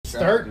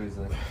Start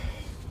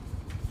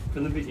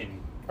from the beginning.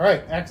 All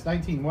right, Acts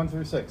 19,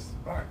 1-6.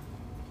 All right.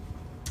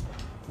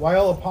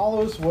 While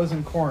Apollos was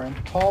in Corinth,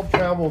 Paul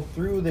traveled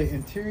through the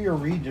interior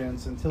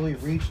regions until he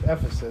reached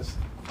Ephesus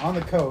on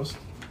the coast,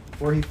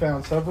 where he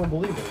found several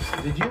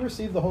believers. Did you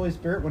receive the Holy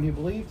Spirit when you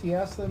believed? He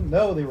asked them.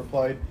 No, they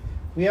replied.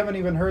 We haven't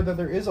even heard that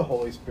there is a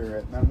Holy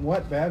Spirit. And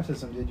what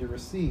baptism did you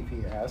receive?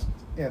 He asked.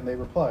 And they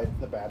replied,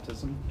 the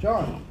baptism of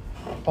John.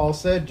 Paul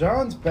said,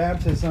 John's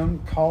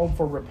baptism called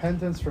for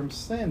repentance from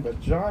sin,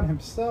 but John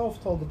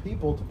himself told the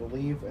people to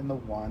believe in the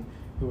one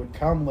who would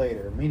come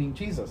later, meaning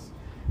Jesus.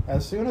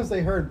 As soon as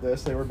they heard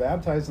this, they were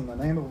baptized in the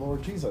name of the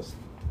Lord Jesus.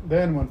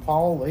 Then, when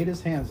Paul laid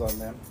his hands on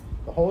them,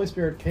 the Holy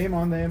Spirit came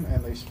on them,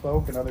 and they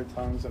spoke in other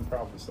tongues and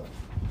prophesied.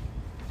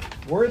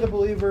 Were the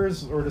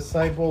believers or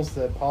disciples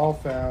that Paul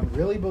found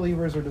really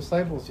believers or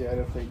disciples yet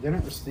if they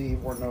didn't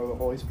receive or know the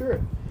Holy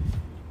Spirit?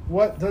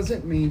 What does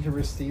it mean to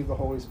receive the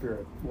Holy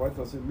Spirit? What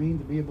does it mean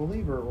to be a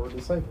believer or a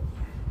disciple?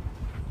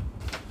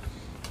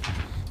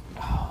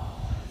 Oh,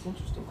 that's an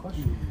interesting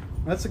question.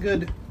 That's a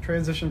good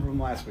transition from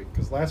last week,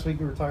 because last week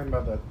we were talking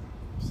about that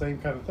same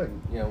kind of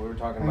thing. Yeah, we were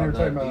talking And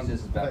about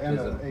Jesus' the end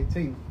baptism of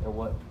 18. and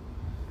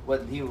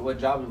what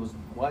John was,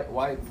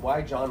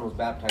 why John was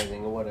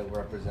baptizing and what it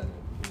represented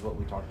is what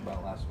we talked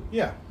about last week.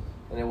 Yeah.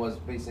 And it was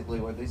basically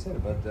what they said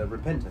about the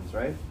repentance,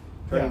 right?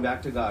 Turning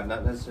back to God,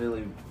 not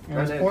necessarily. It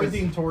was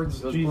pointing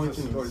towards Jesus.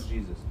 Pointing towards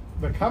Jesus.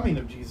 The coming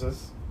of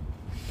Jesus,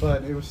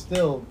 but it was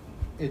still,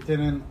 it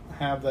didn't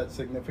have that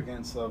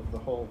significance of the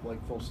whole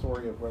full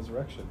story of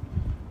resurrection,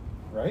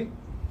 right?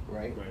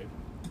 Right.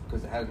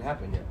 Because it hadn't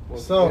happened yet. Well,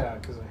 so yeah,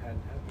 because it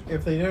hadn't happened.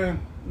 If they didn't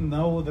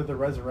know that the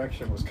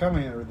resurrection was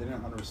coming, or they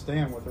didn't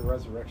understand what the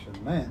resurrection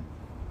meant,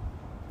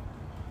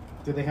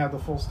 did they have the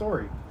full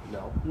story?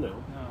 No.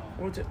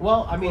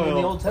 Well, I mean, in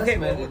the Old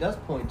Testament, it does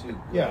point to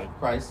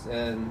Christ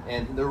and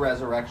the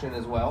resurrection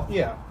as well.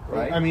 Yeah.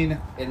 Right? I mean,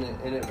 and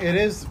it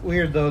is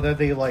weird, though, that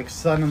they,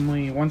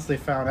 suddenly, once they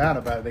found out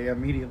about it, they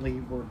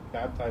immediately were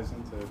baptized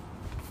into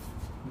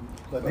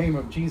the name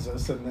of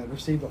Jesus and then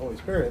received the Holy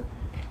Spirit.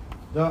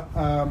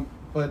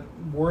 But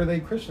were they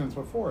Christians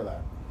before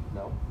that?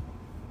 No.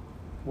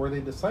 Were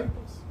they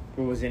disciples?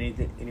 But was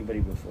anybody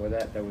before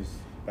that was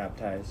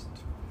baptized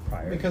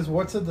prior? Because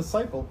what's a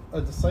disciple?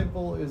 A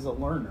disciple is a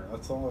learner.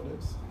 That's all it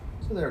is.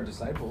 So they're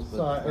disciples. But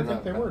so I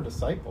think they were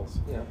disciples.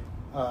 Yeah.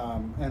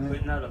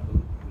 But not a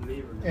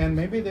believer. And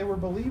maybe they were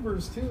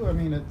believers too. I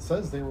mean, it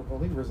says they were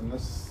believers in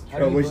this.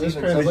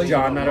 Was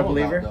John not a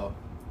believer?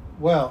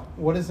 Well,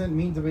 what does it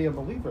mean to be a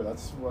believer?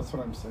 That's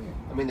what I'm saying.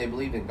 I mean, they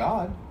believed in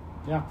God.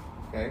 Yeah.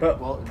 Okay. But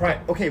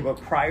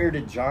but prior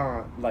to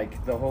John,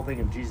 the whole thing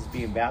of Jesus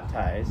being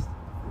baptized,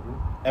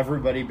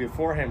 everybody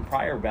before him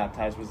prior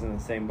baptized was in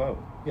the same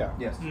boat. Yeah.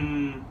 Yes.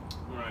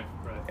 Right.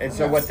 And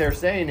so what they're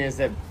saying is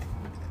that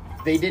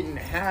they didn't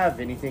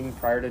have anything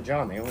prior to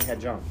John. They only had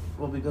John.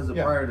 Well, because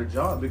prior to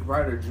John,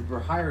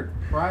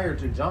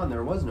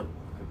 there was no.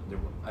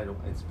 I don't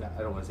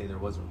want to say there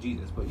wasn't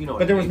Jesus, but you know.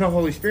 But there was no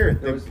Holy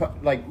Spirit. There was, there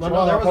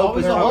was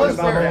always the Holy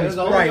Spirit.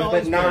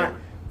 But not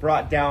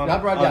brought down.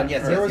 Not brought down.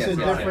 Yes. There was a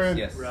different.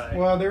 Yes.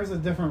 Well, there was a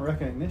different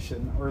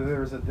recognition, or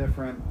there was a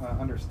different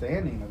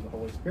understanding of the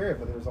Holy Spirit,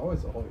 but there was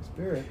always the Holy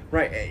Spirit.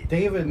 Right.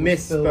 David was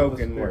misspoken filled with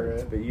the Spirit.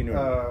 words, but you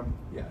know.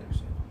 Yeah, I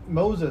understand.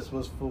 Moses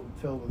was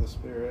filled with the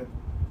Spirit.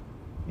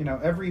 You know,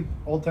 every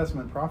Old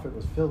Testament prophet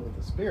was filled with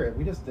the Spirit.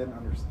 We just didn't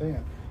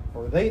understand,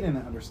 or they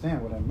didn't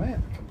understand what it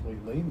meant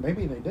completely.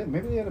 Maybe they did.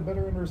 Maybe they had a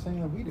better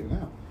understanding than we do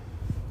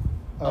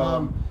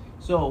now.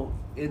 So,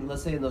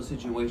 let's say in those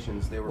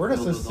situations, they were. We're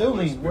just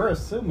assuming. We're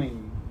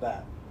assuming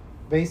that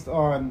based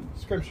on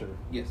Scripture.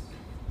 Yes.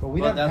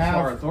 But that's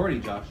our authority,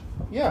 Josh.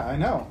 Yeah, I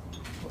know.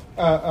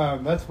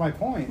 That's my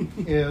point.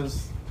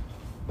 Is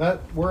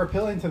that we're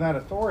appealing to that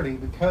authority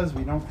because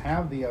we don't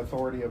have the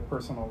authority of the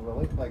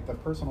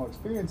personal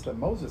experience that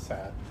Moses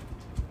had.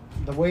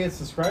 The way it's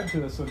described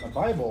to us in the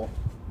Bible,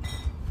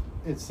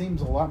 it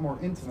seems a lot more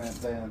intimate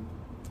than,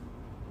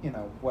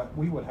 what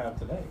we would have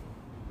today.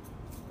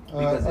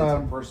 Because it's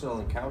a personal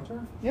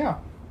encounter? Yeah.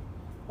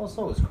 Well,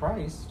 so is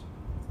Christ.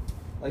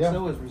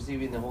 So is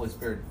receiving the Holy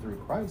Spirit through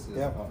Christ is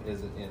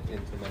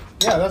intimate.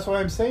 Yeah, that's what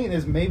I'm saying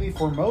is maybe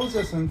for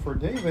Moses and for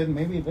David,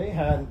 maybe they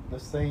had the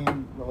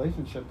same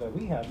relationship that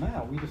we have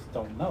now. We just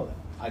don't know that.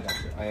 I got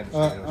you. I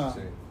understand what you're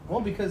saying. Well,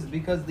 because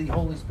the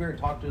Holy Spirit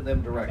talked to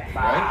them directly,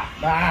 right?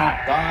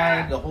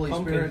 God, the Holy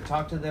Spirit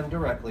talked to them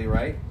directly,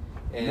 right?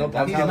 And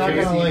that's he's how not they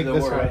going to received like the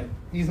this word. one.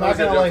 He's not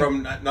going to like...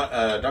 From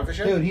Dogfish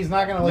Head? Dude, he's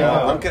not going to like... No,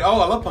 pumpkin.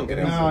 Oh, I love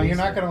pumpkin. No, you're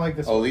not going to like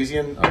this one.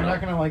 Elysian? You're not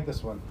going to like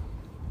this one.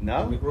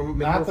 No?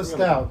 Not the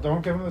stout.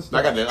 Don't give him the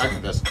stout. I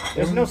got this.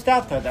 There's no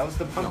stout though. That was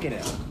the pumpkin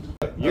ale.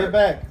 You're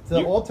back.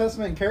 The Old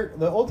Testament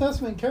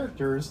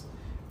characters,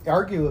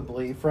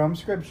 arguably from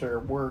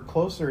Scripture, were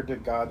closer to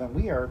God than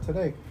we are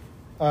today.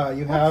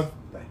 You have.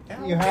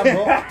 Here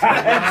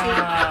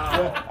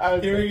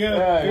we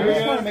go. I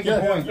just want to make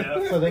a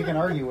point so they can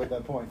argue with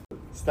that point.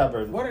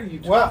 Stubborn. What are you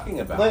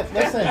talking about?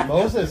 Listen,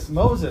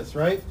 Moses,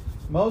 right?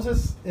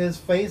 Moses, his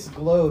face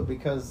glowed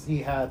because he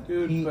had.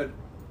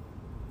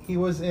 he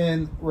was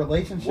in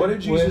relationship. What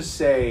did Jesus with,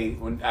 say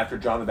after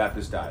John the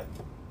Baptist died?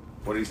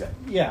 What did he say?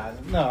 Yeah,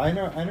 no, I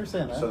know, I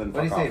understand that. So then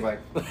What did fuck he say, off.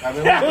 Mike? I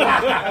mean,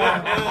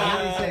 what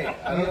did he say?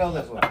 I don't know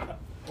this one.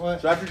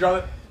 What? So after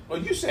John, well,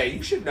 you say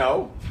you should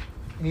know,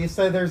 He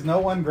said there's no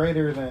one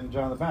greater than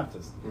John the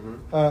Baptist.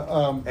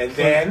 and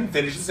then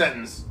finish the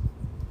sentence.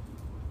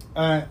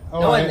 No,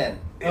 and then.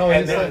 Oh,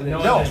 and he then said,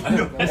 no,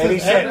 and he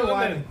said,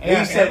 everyone, and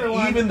he said,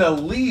 everyone- even the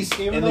least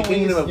even in the the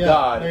kingdom least, of yeah,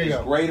 God there you is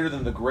go. greater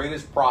than the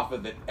greatest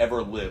prophet that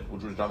ever lived,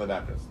 which was John the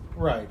Baptist.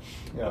 Right.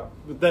 Yeah.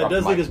 But that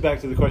does Mike. lead us back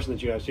to the question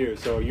that you asked here.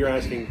 So you're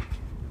asking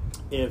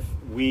if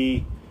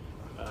we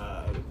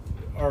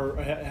are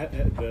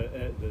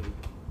the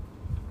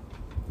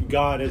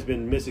God has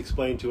been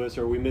misexplained to us,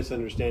 or we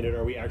misunderstand it.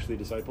 Are we actually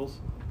disciples?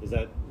 Is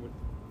that?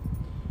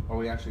 Are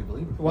we actually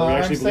believers? Well, are we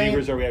I'm actually saying-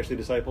 believers? Are we actually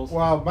disciples?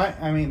 Well,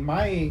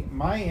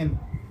 my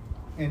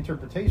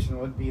interpretation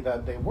would be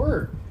that they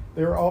were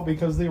all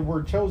because they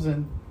were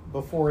chosen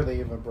before they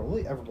even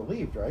ever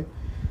believed, right?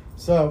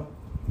 So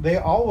they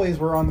always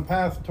were on the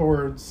path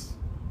towards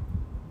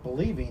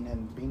believing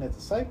and being a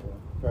disciple,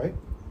 right?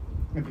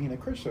 And being a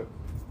Christian.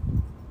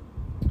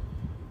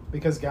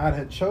 Because God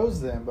had chose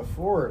them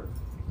before.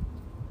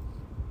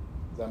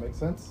 Does that make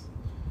sense?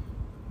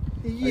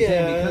 I'm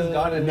saying because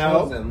God had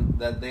chosen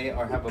that they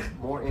have a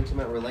more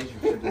intimate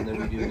relationship than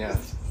we do now.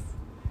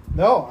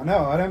 No.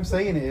 What I'm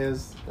saying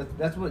is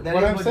That's what what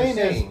I'm you're saying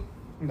is saying.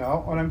 no.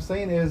 What I'm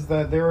saying is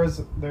that there is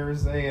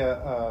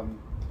a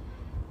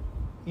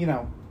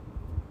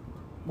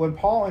when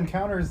Paul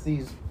encounters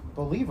these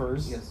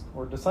believers Yes.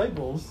 or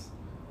disciples,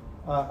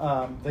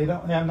 they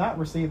have not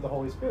received the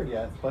Holy Spirit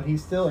yet, but he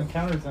still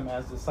encounters them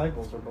as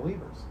disciples or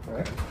believers.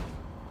 Right?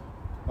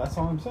 That's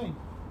all I'm saying.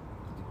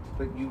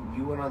 But you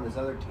went on this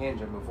other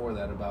tangent before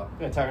that about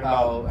Yeah, talking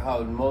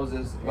how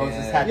Moses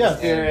had Yes. the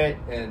Spirit.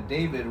 and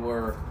David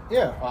were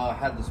Yeah.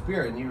 had the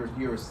Spirit, and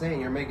you were saying,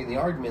 you're making the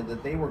argument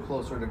that they were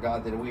closer to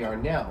God than we are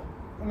now.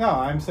 No,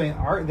 I'm saying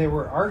they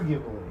were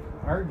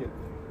arguably.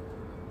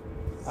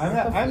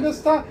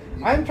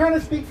 I'm trying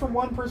to speak from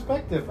one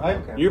perspective.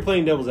 Okay. You're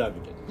playing devil's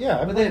advocate.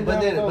 Yeah, But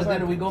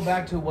then we go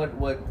back to what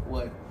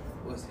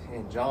was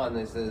in John.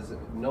 It says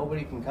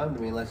nobody can come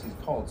to me unless he's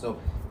called. So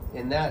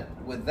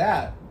with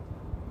that,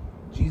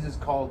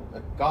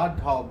 God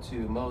called to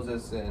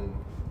Moses and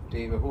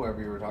David,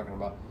 whoever you were talking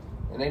about.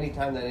 And any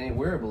time that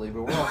we're a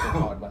believer, we're also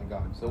called by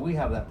God. So we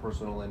have that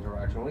personal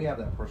interaction. We have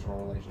that personal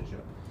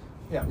relationship.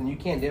 Yeah. And you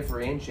can't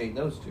differentiate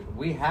those two.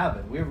 We have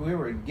it. We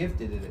were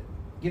gifted at it.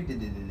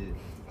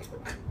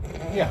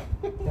 Yeah.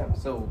 Yeah.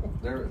 So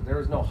there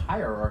is no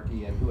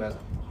hierarchy in who has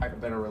a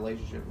better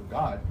relationship with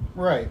God.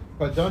 Right,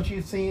 but don't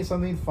you see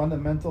something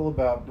fundamental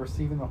about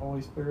receiving the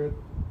Holy Spirit?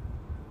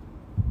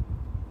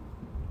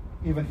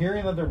 Even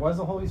hearing that there was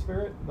a Holy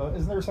Spirit,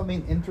 isn't there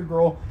something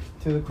integral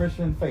to the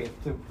Christian faith,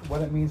 to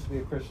what it means to be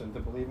a Christian, to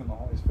believe in the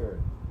Holy Spirit?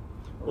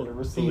 Or to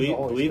receive the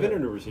Holy believe Spirit? it or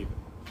to receive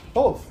it?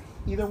 Both.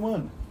 Either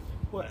one.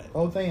 What?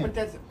 Both and. But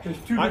that's There's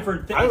two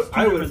different I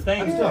things. would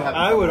Yeah.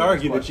 I would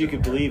argue that you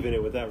could believe in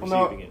it without Well,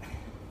 no. receiving it.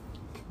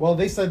 Well,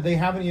 they said they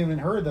haven't even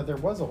heard that there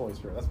was a Holy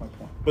Spirit. That's my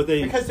point. But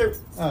they because they're. go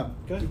ahead.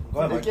 Go ahead,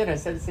 But Mike. again, I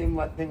said the same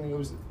thing that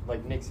was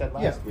like Nick said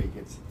last Yeah. week.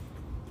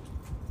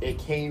 It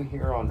came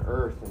here on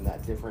Earth in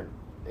that different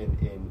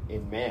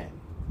in man,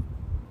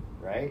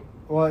 right?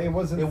 Well, it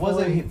wasn't. It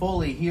wasn't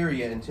fully here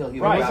yet until he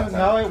Right. was Wasn't,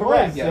 baptized. no, it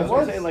Correct. was. Yeah, it that's what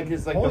I'm was. saying, like,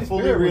 it's like Holy the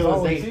fully Spirit was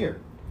always realization.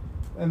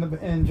 here.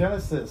 In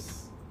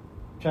Genesis,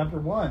 chapter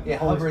 1, the It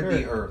Holy hovered the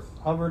Spirit earth.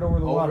 hovered over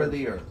the Over waters.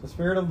 the earth. The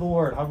Spirit of the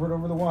Lord hovered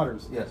over the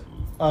waters. Yes.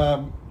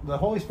 The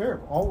Holy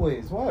Spirit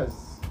always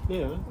was.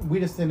 Yeah. We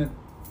just didn't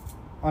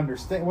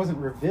understand. It wasn't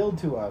revealed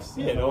to us.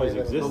 Yeah, in it the always way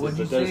that exists. But would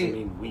you That doesn't say-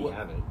 mean we what-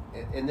 have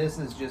it. And this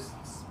is just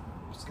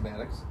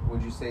schematics.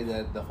 Would you say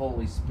that the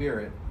Holy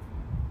Spirit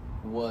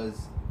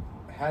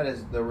had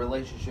as the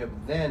relationship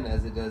then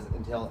as it does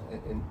until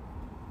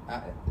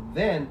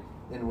then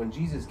when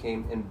Jesus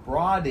came and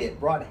brought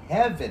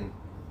heaven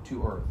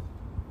to earth?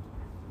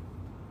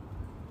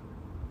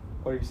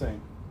 What are you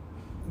saying?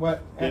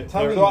 What? Yeah,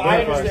 Tell me. So I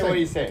Clarify. understand what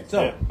he's saying.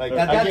 So Yeah. Like,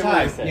 at I that get what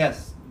he's time, saying.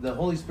 yes, the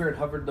Holy Spirit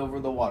hovered over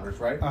the waters,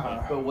 right?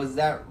 Uh-huh. But was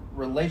that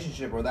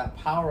relationship or that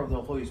power of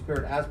the Holy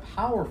Spirit as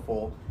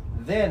powerful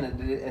then at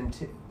Well,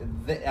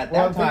 that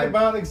think time,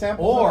 about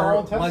examples in our or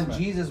Old Testament. when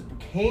Jesus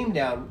came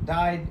down,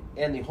 died,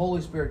 and the Holy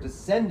Spirit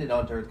descended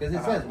onto earth? Because it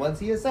Uh-huh. says once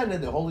he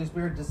ascended, the Holy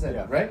Spirit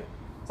descended, Yeah. right?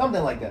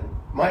 Something like that.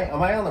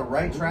 Am I on the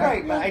right track?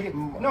 Right, but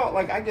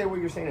I get what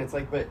you're saying. It's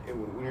like, but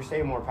when you're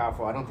saying more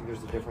powerful, I don't think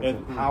there's a difference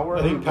in Yeah, power.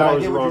 I think but power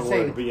is get the what wrong you're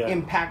saying. word, but yeah.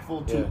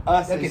 Impactful to Yeah.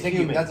 us Okay, as thank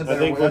you. humans. That's a I better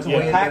think way. That's a what-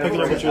 way. yeah, better picking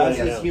way up to what you're phrase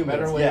laying it. down. humans,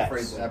 Better way yes. to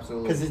phrase it.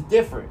 Absolutely. Because it's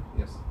different.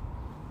 Yes.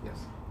 Yes.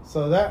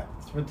 So that,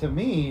 to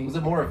me, Was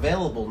it more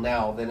available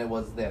now than it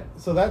was then?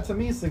 so that to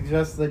me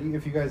suggests that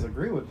if you guys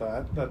agree with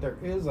that there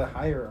is a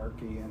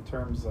hierarchy in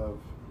terms of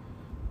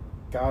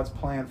God's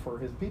plan for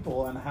His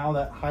people and how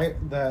that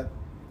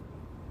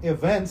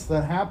events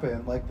that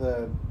happen, like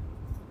the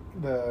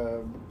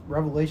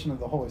revelation of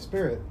the Holy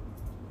Spirit,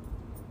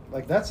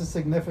 like that's a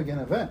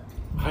significant event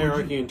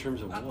Hierarchy in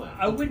terms of what?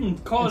 I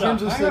wouldn't call in it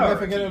terms a of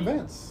hierarchy. significant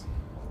events.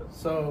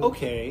 So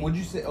Okay. Would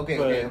you say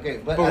okay?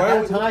 But why at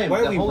are that time, why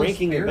are the we Holy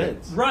ranking Spirit,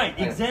 events? right,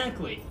 Yeah.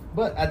 exactly.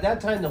 But at that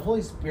time, the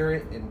Holy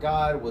Spirit and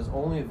God was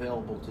only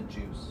available to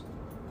Jews.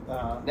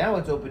 Now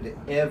it's open to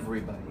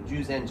everybody,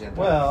 Jews and Gentiles.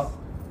 Well,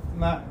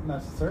 not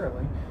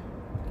necessarily.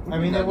 I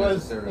mean, Not it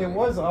was necessarily.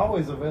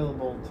 always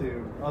available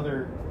to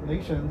other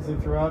nations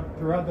and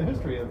throughout the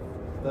history of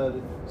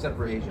the except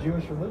for Asia.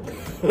 Jewish religion.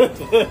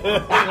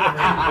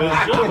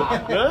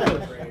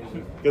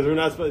 Because we're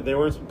not. They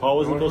weren't. Paul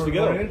wasn't supposed to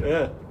go.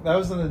 Yeah. That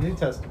was in the New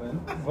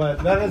Testament,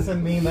 but that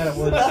doesn't mean that it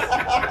was.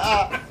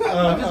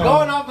 I'm just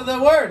going off of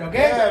the word,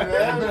 okay?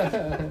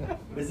 Yeah,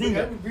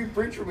 man. You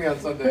preach for me on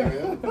Sunday,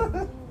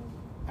 man.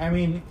 I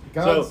mean,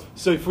 God's.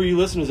 So for you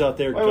listeners out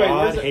there, Wait, God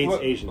where's it? hates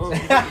What- Asians.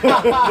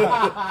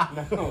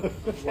 No.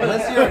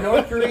 Unless you're a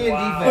North Korean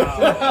defense.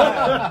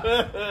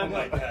 Oh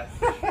my god.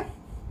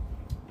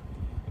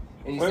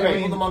 And you Wait, send wait,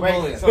 people to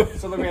Mongolia. wait.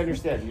 So let me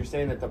understand. You're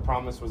saying that the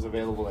promise was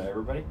available to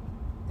everybody?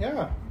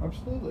 Yeah,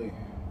 absolutely.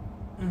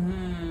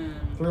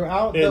 Mm-hmm.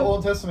 Throughout And- the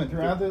Old Testament,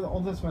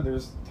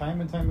 there's time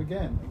and time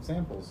again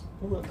examples.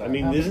 I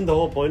mean, isn't the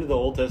whole point of the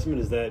Old Testament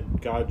is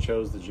that God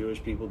chose the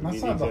Jewish people to That's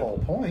be the not the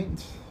example? whole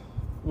point.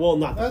 Well,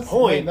 not the That's-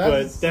 point, that's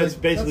but that's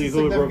sig- basically that's a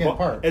who it significant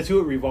part. that's who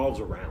it revolves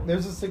around.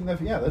 There's a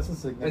significant. Yeah, that's a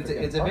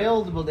significant. It's part.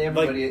 available to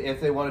everybody if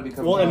they want to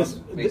become Well, and Jews.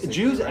 it's, basically,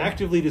 Jews right?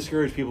 actively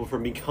discourage people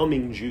from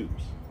becoming Jews.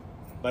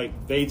 Like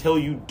they tell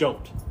you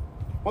don't.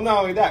 Well, not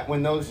only that,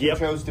 when those who Yep.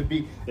 chose to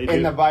be They in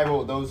do. the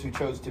Bible, those who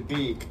chose to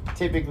be,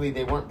 typically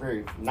they weren't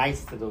very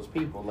nice to those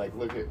people. Like,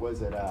 look at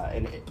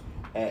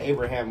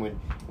Abraham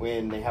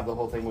when they have the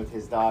whole thing with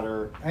his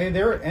daughter. Hey,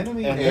 they're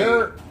enemies. And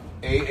They're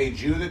A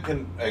Jew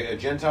a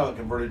Gentile that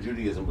converted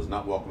Judaism was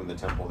not welcome in the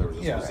temple. There was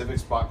a Yeah. specific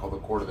spot called the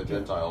Court of the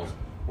Gentiles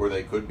where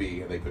they could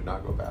be and they could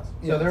not go past.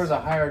 So there was a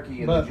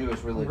hierarchy in but the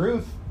Jewish religion.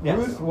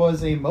 Ruth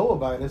was a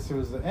Moabitess who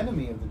was the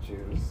enemy of the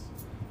Jews,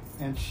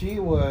 and she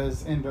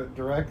was in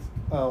direct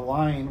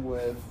line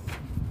with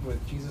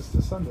Jesus'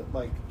 descendant,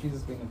 like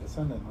Jesus being a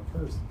descendant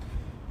of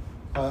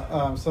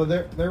hers. So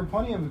there are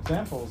plenty of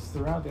examples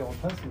throughout the Old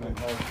Testament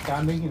of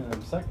God making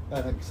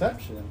an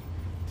exception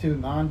to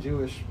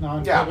non-Jewish,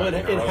 Yeah, But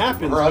it her husband-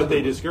 happens, her but husband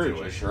they was discourage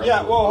Jewish, it. her Yeah,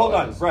 husband well, hold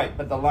on. was. Right,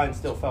 but the line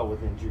still fell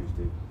within Jews,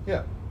 dude.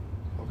 Yeah,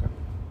 Okay.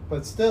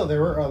 but still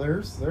there were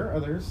others. There are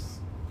others.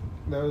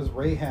 There was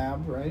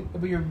Rahab, right?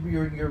 But you're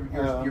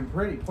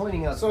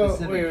pointing out So,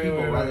 specific wait,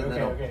 people rather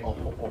than okay. a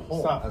whole.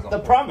 Stop. As a The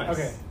whole. promise.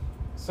 Okay,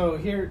 so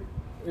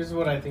here's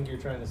what I think you're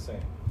trying to say.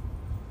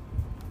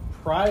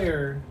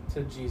 Prior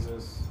to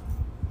Jesus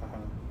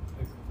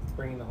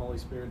bringing the Holy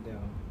Spirit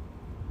down,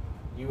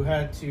 you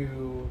had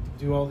to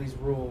do all these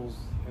rules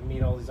and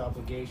meet all these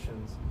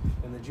obligations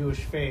in the Jewish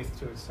faith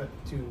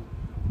to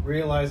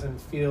realize and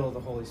feel the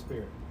Holy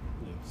Spirit.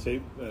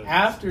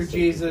 After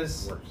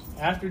Jesus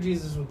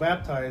was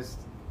baptized,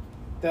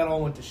 that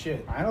all went to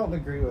shit, I don't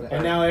agree with that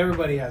and now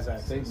everybody has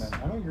access. statement.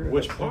 I don't agree with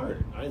Which that part?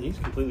 statement. He's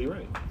completely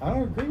right. I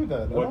don't agree with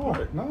that. What No,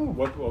 part? No.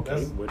 What? Okay.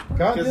 That's- Which part?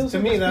 God Because deals to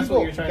with me, his that's people.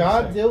 what you're trying to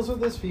God say. deals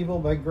with his people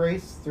by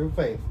grace through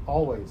faith,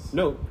 always.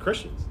 No,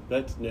 Christians.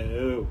 That's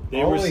no.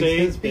 They Always were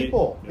saved. his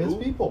people. His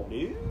people.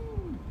 No,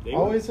 they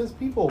Always were. his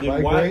people Then by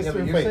why- grace Yeah, but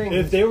through you're faith. saying-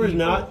 If they were people.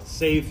 not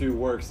saved through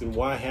works, then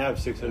why have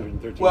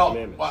 613 Well,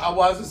 commandments? I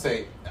was to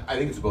say, I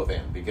think it's both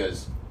and,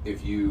 because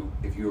if you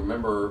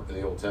remember in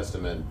the Old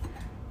Testament,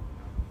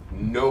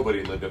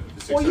 nobody lived up to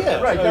the 613. Well,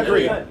 yeah, Right, I that's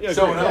agree. right. Yeah,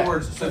 So in agree. other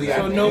words, so the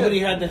So idea, nobody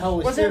had the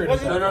Holy Was it- Spirit.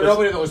 was it- No,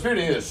 nobody had the Holy Spirit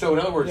either. So in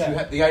other words, Yeah. you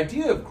had the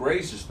idea of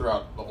grace is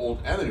throughout the Old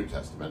and the New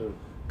Testament. Mm.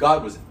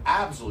 God was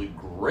absolutely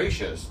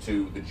gracious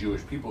to the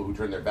Jewish people who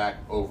turned their back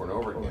over and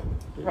over again.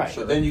 Right.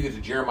 So then you get to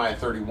Jeremiah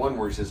 31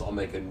 where he says, I'll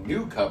make a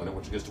new covenant,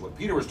 which gets to what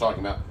Peter was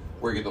talking about,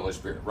 where you get the Holy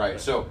Spirit,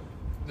 right? So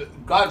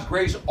God's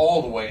grace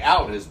all the way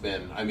out has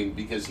been, I mean,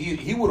 because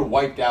he would have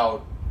wiped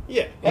out,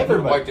 Yeah. he would have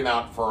Everybody. wiped him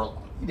out for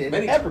He did.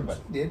 many Everybody.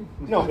 times. He did.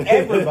 No,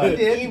 everybody, He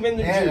did. even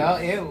the Jews.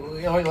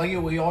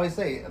 Like we always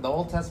say, the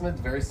Old Testament's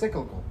very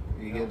cyclical.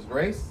 He gives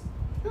grace,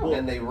 Yeah.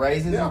 and they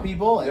raises Yeah. his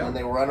people, and Yeah. then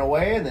they run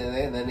away, and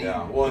then he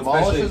Yeah. Well,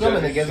 especially demolishes them,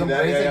 and he Judges, gives them see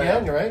that? grace Yeah, yeah,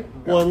 again. yeah. Right?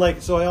 Well, and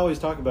like so, I always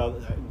talk about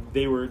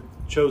they were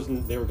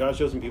God's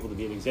chosen people to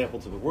be an example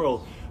to the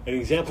world, an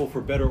example for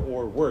better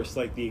or worse.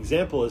 Like the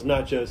example is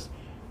not just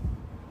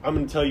I'm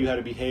going to tell you how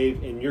to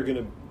behave, and you're going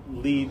to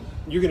lead.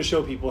 You're going to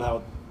show people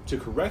how to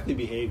correctly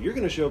behave. You're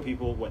going to show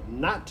people what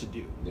not to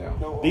do. Yeah.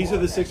 These are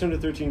the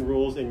 613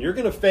 rules, and you're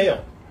going to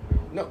fail.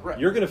 No, right.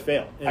 You're going to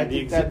fail, and I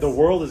think that's- the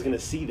world is going to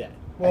see that.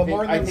 Well, I think,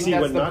 more I than think see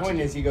that's what the not to point.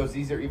 do. Is he goes,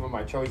 these are even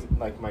my chosen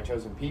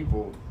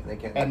people, They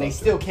can't and live they up to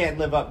still it. can't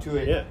live up to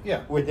it. Yeah.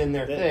 Yeah. Within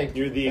their Yeah. thing,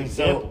 You're the And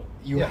example.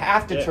 So you Yeah.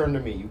 have to Yeah. turn to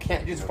me. You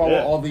can't just follow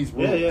Yeah. all these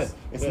rules. Yeah, yeah.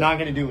 It's Yeah. not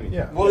going to do anything.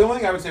 Yeah. Well, the only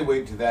thing I would say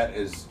wait to that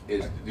is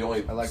the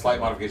only I like slight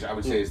that. modification I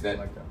would say is that I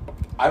like that.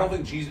 I don't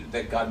think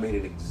that God made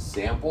an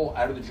example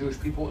out of the Jewish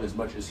people as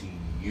much as he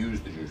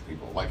used the Jewish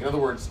people. Like, in other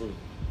words,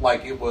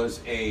 like it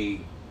was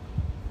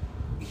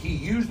he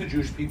used the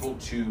Jewish people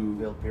to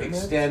Build pyramids?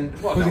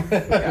 extend, well, no,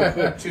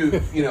 yeah,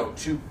 to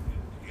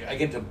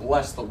again, to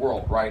bless the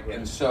world, right?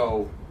 And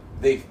so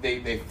they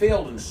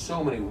failed in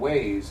so many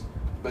ways,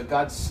 but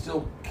God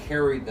still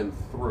carried them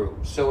through.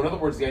 So in other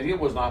words, the idea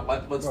was not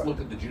let's look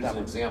at the Jews as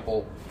an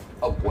example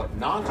of what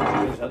not to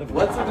do.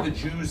 Let's look at the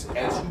Jews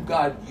as who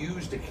God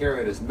used to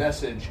carry out his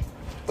message.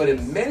 But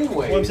in many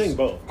ways, well, I'm saying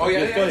both. Oh yeah,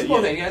 it's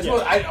both. It's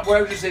both. What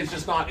I would just say is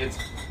just not.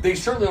 They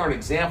certainly are an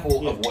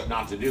example of what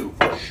not to do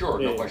for sure,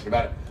 no question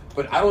about it.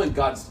 But I don't think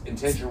God's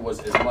intention was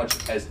as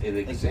much as an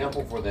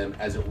example for them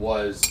as it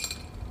was.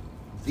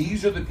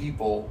 These are the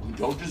people who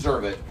don't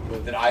deserve it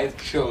that I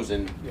have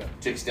chosen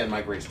to extend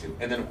my grace to,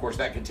 and then of course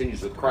that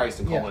continues with Christ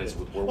and culminates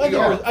with where we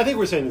are. I think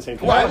we're saying the same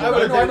thing. Well, I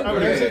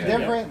would There's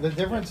the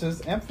difference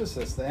is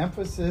emphasis. The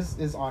emphasis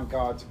is on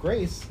God's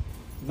grace,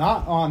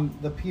 not on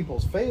the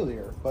people's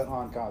failure, but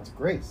on God's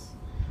grace.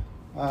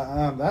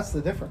 That's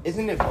the difference.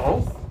 Isn't it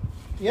both?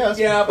 Yes.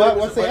 Yeah, but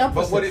what's the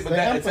emphasis?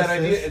 It's that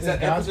idea. It's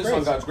that emphasis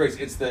on God's grace.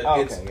 It's the.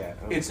 Okay,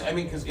 It's. I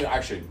mean, because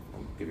actually,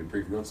 I'll give you a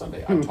preview on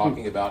Sunday. I'm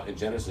talking about in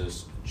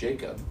Genesis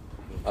Jacob.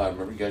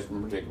 Remember Jacob?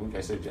 When I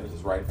say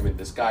Genesis, right? I mean,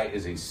 this guy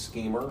is a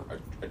schemer,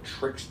 a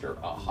trickster,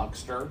 a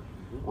huckster,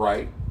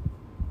 right?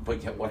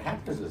 But yet, what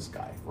happens to this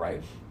guy,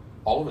 right?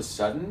 All of a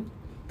sudden,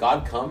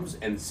 God comes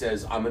and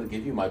says, "I'm going to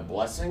give you my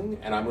blessing,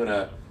 and I'm going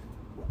to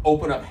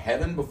open up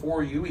heaven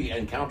before you." He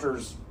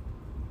encounters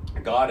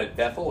God at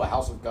Bethel, a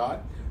house of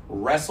God,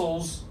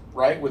 wrestles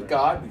right with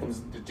God,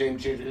 becomes the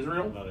change of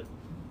Israel.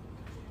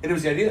 And it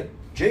was the idea: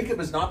 Jacob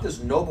is not this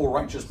noble,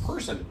 righteous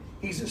person.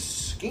 He's a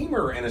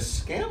schemer and a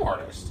scam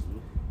artist.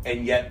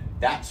 And yet,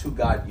 that's who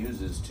God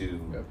uses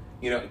to,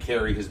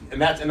 carry his,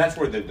 and that's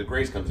where the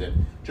grace comes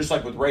in. Just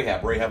like with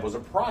Rahab. Rahab was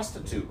a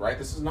prostitute, right?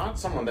 This is not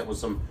someone that was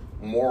some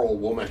moral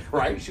woman,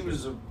 right? She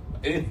was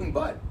anything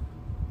but.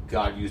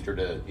 God used her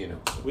to,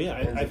 Well,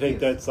 yeah, I think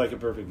that's like a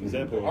perfect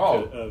example.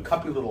 of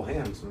cuppy little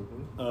hands.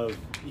 Of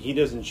he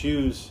doesn't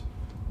choose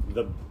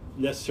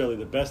necessarily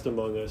the best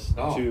among us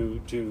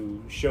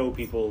to show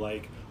people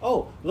like,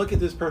 oh, look at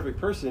this perfect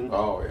person.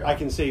 Oh, yeah. I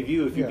can save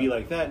you if you be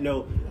like that.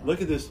 No,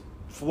 look at this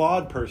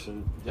flawed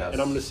person, and I'm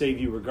going to save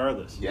you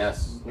regardless.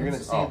 Yes, you're going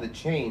to see the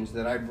change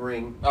that I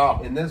bring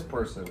in this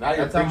person. Now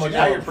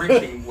you're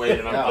preaching, Wade,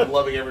 and I'm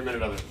loving every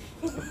minute of it.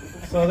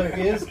 So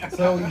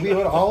we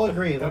would all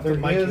agree that there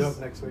is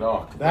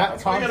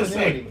that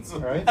continuity,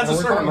 right? That's a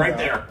sermon right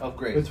there of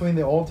grace between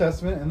the Old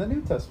Testament and the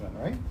New Testament,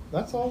 right?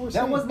 That's all we're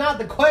saying. That was not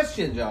the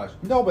question, Josh.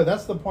 No, but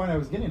that's the point I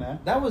was getting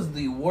at. That was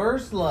the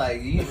worst,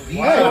 longest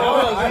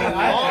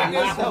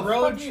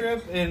road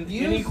trip in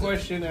any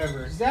question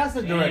ever. That's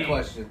a direct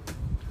question.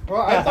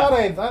 Well, I thought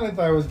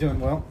I was doing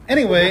well.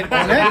 Anyway,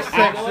 next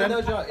section.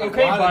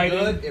 Okay,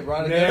 Biden. It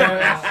brought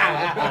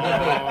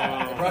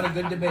a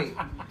good debate.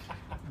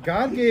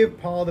 God gave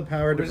Paul the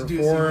power to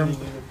perform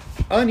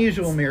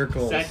unusual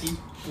miracles.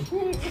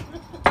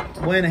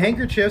 When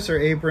handkerchiefs or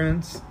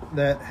aprons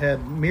that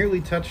had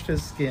merely touched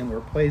his skin were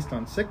placed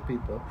on sick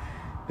people,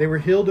 they were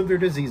healed of their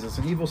diseases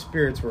and evil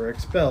spirits were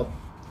expelled.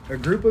 A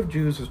group of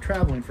Jews was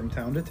traveling from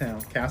town to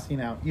town,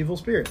 casting out evil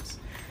spirits.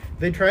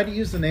 They tried to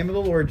use the name of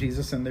the Lord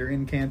Jesus in their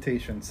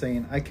incantation,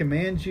 saying, I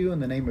command you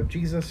in the name of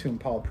Jesus, whom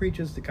Paul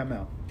preaches, to come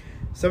out.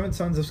 7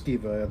 sons of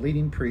Sceva, a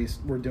leading priest,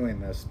 were doing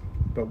this.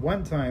 But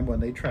one time when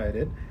they tried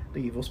it, the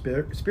evil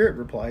spirit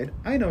replied,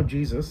 I know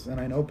Jesus and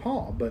I know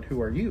Paul, but who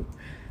are you?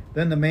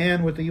 Then the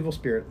man with the evil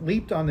spirit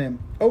leaped on them,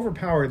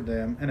 overpowered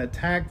them, and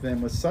attacked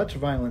them with such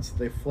violence that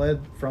they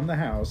fled from the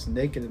house,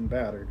 naked and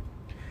battered.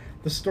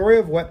 The story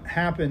of what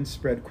happened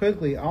spread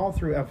quickly all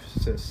through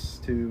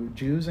Ephesus to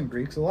Jews and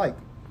Greeks alike.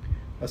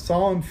 A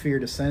solemn fear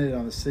descended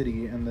on the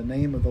city, and the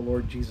name of the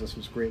Lord Jesus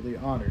was greatly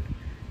honored.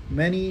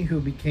 Many who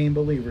became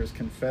believers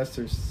confessed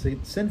their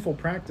sinful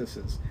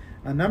practices.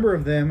 A number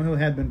of them who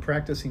had been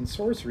practicing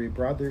sorcery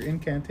brought their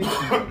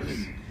incantation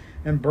books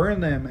and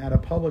burned them at a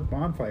public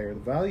bonfire. The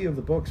value of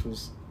the books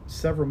was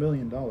several $1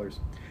 million.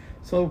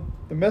 So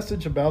the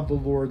message about the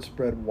Lord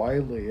spread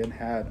widely and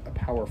had a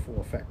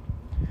powerful effect.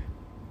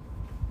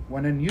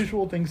 When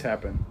unusual things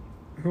happen,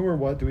 who or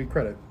what do we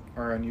credit?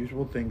 Are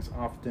unusual things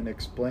often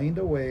explained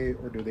away,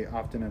 or do they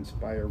often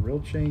inspire real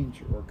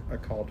change or a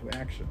call to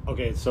action?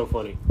 Okay, it's so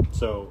funny.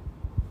 So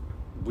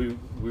we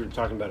were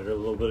talking about it a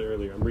little bit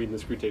earlier. I'm reading the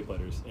Screw Tape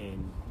letters,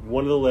 and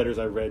one of the letters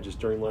I read just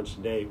during lunch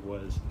today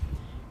was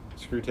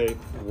Screw Tape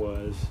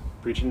was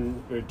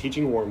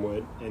teaching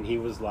Wormwood, and he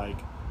was like,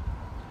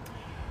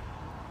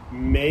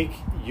 make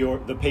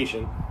the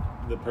patient,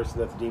 the person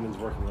that the demon's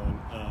working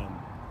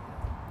on,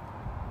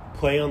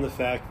 play on the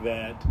fact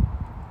that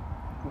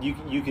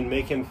you can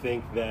make him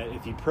think that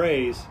if he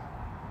prays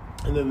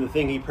and then the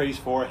thing he prays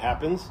for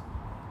happens,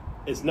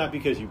 it's not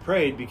because you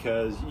prayed,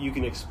 because you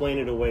can explain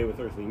it away with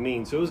earthly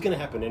means. So it was going to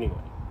happen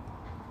anyway.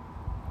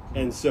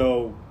 And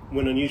so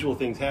when unusual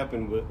things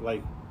happen,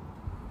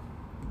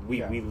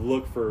 we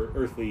look for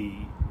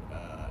earthly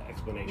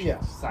explanations.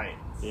 Yeah. Science.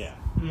 Yeah.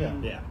 Yeah.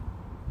 Yeah.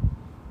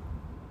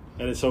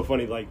 And it's so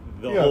funny, like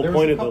the whole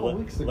point of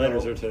the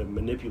letters are to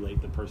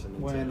manipulate the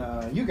person. When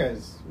you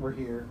guys were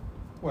here,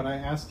 when I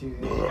asked you,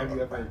 hey, have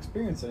you ever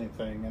experienced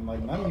anything? And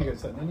none of you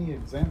guys had any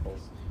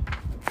examples.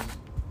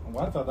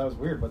 Well, I thought that was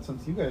weird, but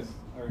since you guys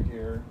are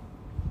here,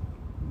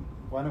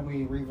 why don't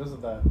we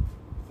revisit that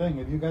thing?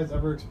 Have you guys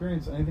ever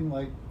experienced anything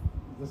like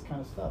this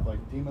kind of stuff, like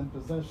demon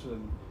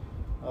possession,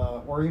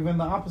 or even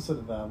the opposite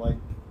of that, like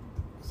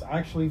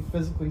actually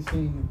physically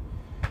seeing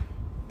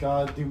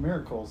God do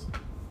miracles.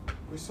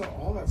 We saw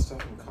all that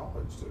stuff in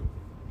college, dude.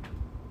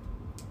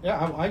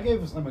 Yeah, I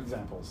gave some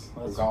examples.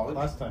 In college?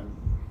 Last time.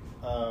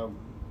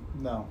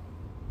 No.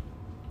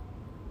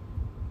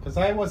 Because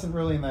I wasn't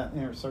really in that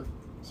inner circle.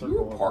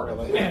 You were part of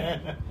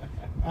it.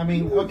 I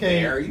mean, You were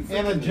okay, there, you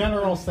in a freaking-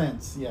 general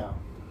sense, yeah.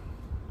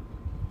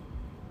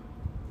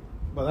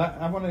 But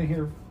I want to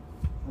hear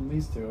from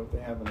these two if they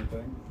have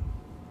anything.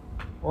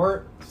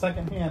 Or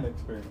secondhand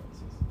experiences.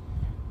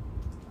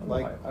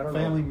 Like I don't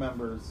family know.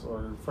 members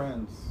or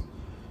friends.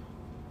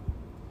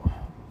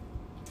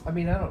 I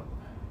mean, I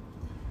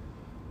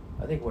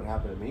think what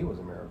happened to me was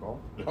a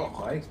miracle. No.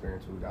 My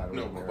experience with God was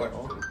No a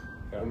miracle. question.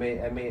 I may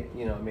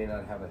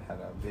not have had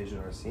a vision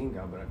or seen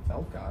God, but I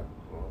felt God.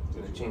 Well, And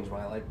did it you? changed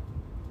my life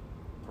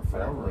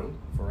profoundly,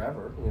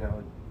 forever. You know,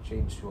 it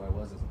changed who I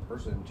was as a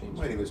person. You Changed.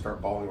 might even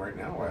start bawling right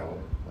now, Ryle.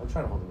 I'm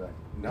trying to hold it back.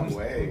 No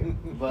way.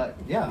 But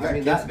yeah, You got I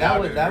mean kids that now,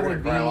 would dude. that You're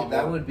would be gonna cry a lot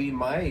that more. would be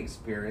my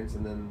experience,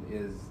 and then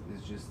is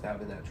just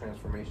having that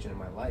transformation in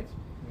my life,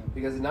 Yeah.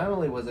 because not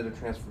only was it a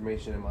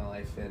transformation in my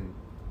life in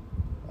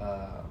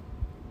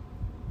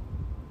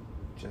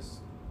just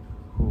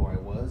who I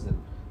was and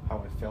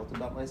how I felt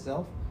about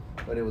myself,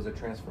 but it was a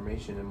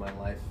transformation in my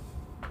life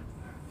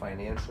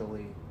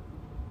financially,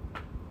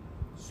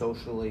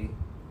 socially,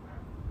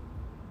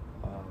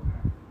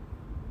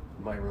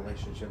 my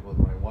relationship with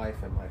my wife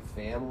and my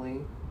family.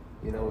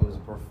 You know, it was a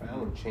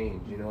profound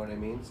change. You know what I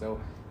mean? So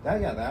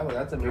that's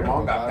a Your miracle.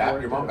 mom got God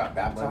worked your mom it. got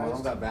baptized? My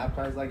mom got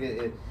baptized. Like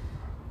it,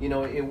 you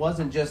know, it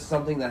wasn't just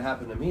something that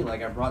happened to me.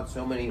 Like I brought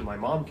so many. My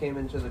mom came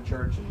into the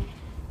church, and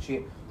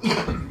she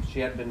she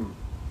had been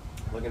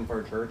looking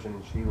for a church,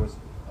 and she was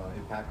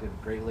impacted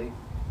greatly.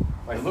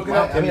 Look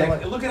at how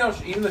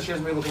even though she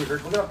hasn't been looking at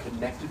church, look at how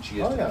connected she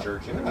is to the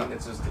church. You know what I mean?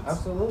 It's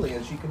Absolutely,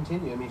 and she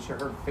continued. I mean,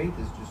 her faith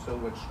is just so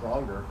much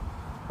stronger.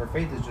 Her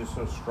faith is just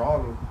so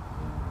strong,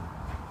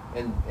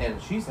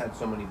 and she's had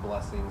so many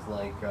blessings.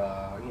 Like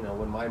you know,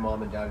 when my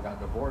mom and dad got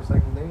divorced,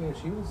 like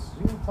she was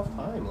a tough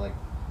time. Like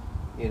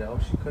you know,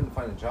 she couldn't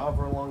find a job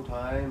for a long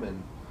time,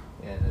 and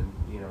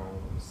you know,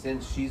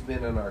 since she's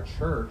been in our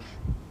church,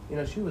 you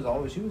know, she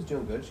was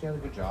doing good. She had a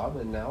good job,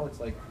 and now it's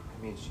like,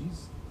 I mean,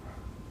 she's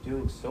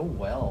doing so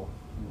well,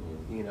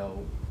 you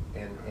know,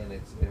 and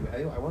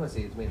I want to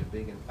say it's made a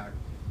big impact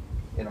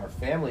in our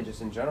family,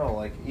 just in general,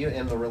 like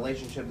in the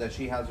relationship that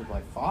she has with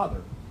my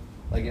father.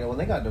 Like, you know, when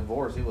they got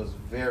divorced, it was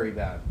very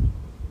bad.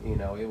 You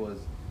know, it was,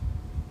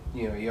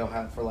 you know, you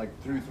had for like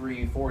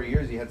 3-4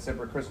 years, you had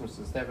separate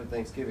Christmases, separate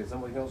Thanksgiving. It's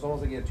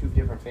almost like you had two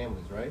different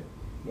families, right?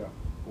 Yeah.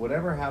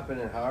 Whatever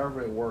happened and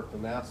however it worked,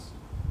 and that's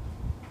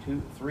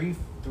 3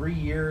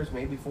 years,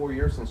 maybe 4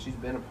 years since she's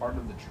been a part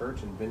of the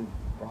church and been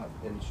brought,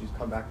 and she's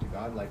come back to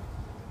God. Like,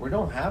 we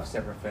don't have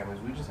separate families.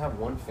 We just have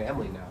one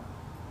family now.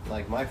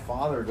 Like, my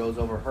father goes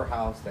over her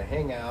house to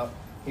hang out.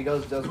 He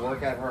does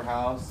work at her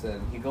house,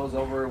 and he goes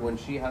over when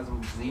she has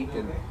Zeke,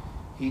 and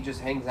he just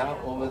hangs out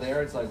over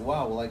there. It's like,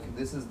 wow, like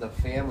this is the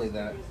family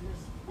that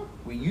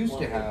we used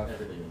to have,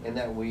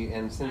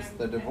 and since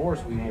the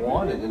divorce we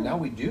wanted, and now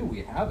we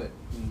have it.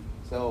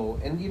 So,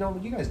 and you know,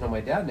 you guys know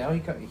my dad now.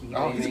 He's part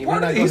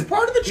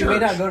of the church. He may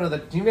not go to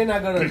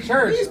the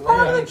church. He's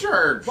part of the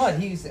church. But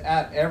he's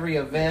at every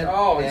event.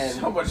 Oh, it's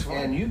so much fun.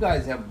 And you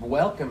guys have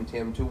welcomed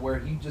him to where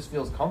he just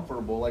feels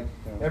comfortable. Like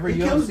every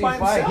He comes UFC by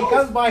fight, he himself.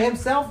 comes by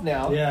himself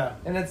now. Yeah.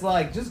 And it's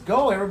like, just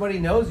go. Everybody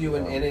knows you,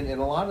 and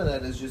a lot of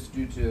that is just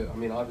due to, I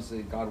mean,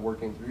 obviously God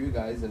working through you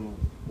guys and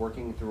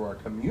working through our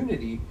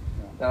community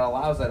that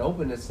allows that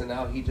openness. And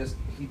now he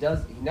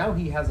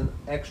has an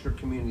extra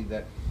community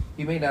that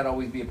he may not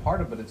always be a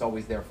part of, but it's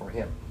always there for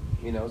him.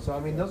 You know, so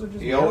I mean, those are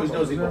just He always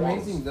miracles. knows he Those are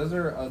belongs. amazing.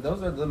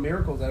 Those are the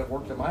miracles that have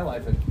worked in my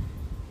life, and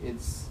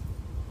it's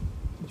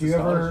Do you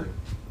ever, astonishing.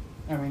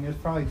 I mean, it's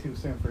probably too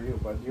soon for you,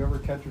 but do you ever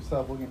catch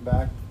yourself looking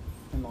back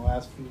in the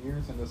last few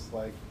years and just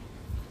like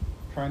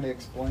trying to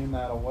explain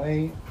that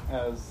away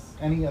as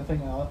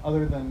anything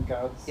other than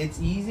God's?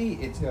 It's easy.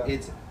 It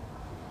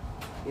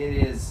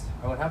is.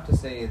 I would have to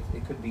say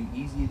it could be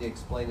easy to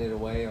explain it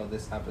away. Oh,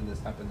 this happened, this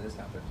happened, this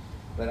happened.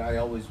 But I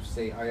always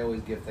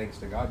give thanks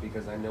to God,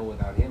 because I know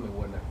without Him it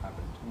wouldn't have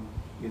happened.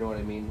 You know what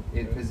I mean?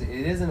 Because it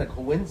isn't a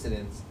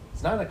coincidence.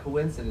 It's not a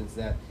coincidence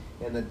that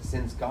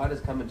since God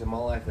has come into my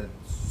life, that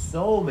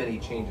so many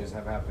changes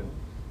have happened.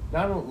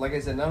 Not only, like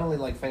I said, not only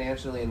like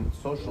financially and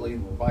socially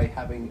by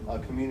having a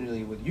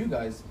community with you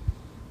guys,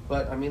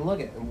 but I mean, look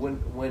at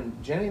when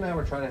Jenny and I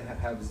were trying to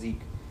have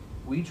Zeke,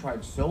 we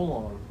tried so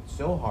long,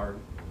 so hard,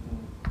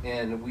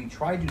 and we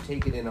tried to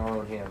take it in our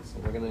own hands.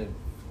 And we're gonna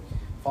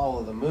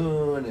follow the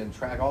moon and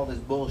track all this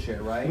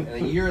bullshit, right? And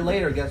a year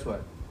later, guess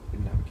what? We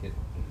didn't have a kid.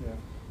 Yeah.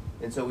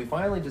 And so we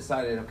finally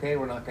decided, okay,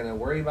 we're not going to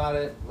worry about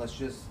it. Let's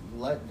just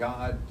let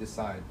God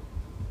decide.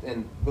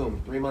 And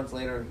boom, 3 months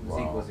later,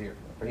 Zeke was here.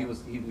 Or he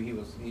was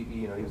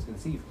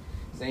conceived.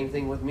 Same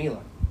thing with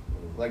Mila.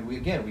 Like we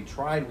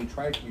tried. We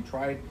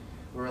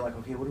were like,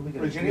 okay, what are we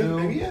going to do? Jenny have a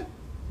baby yet?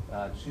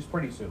 She's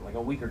pretty soon, like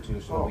a week or two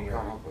she'll be here.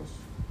 God help us.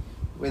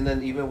 And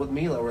then even with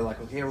Mila, we're like,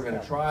 okay, we're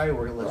gonna try.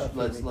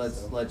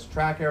 Let's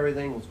track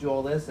everything. Let's do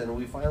all this, and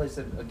we finally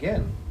said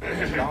again,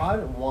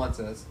 God wants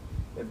us.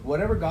 If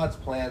whatever God's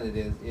plan it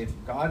is, if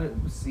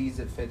God sees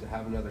it fit to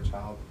have another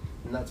child,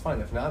 then that's fine.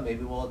 If not,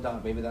 maybe we'll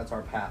adopt. Maybe that's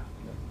our path.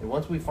 And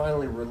once we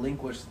finally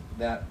relinquish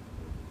that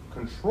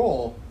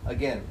control,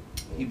 again,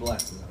 He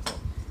blesses us.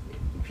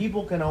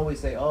 People can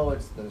always say, oh,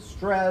 it's the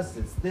stress,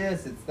 it's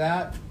this, it's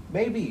that.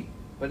 Maybe,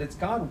 but it's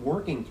God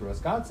working through us.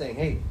 God saying,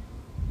 hey,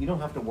 you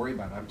don't have to worry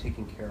about it. I'm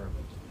taking care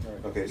of it.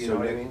 Right. Okay, You so know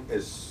what I Nick,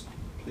 mean?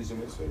 please do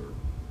me a favor.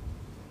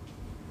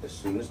 As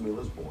soon as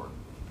Mila's born,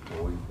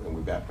 and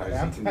we baptize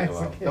Zeke and Baptize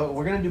Mila. the kid. No,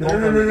 we're going to do No,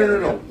 both no, of no, them no, no,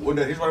 together no. again. Well,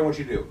 no. Here's what I want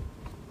you to do.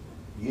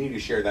 You need to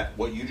share that.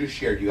 What you just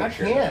shared, you got I to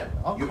share. can't.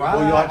 that. I'll You-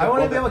 cry. you'll have I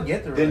wanna well, be able to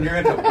get through Then it. you're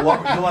going to have to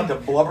blubber. You'll have to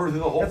blubber through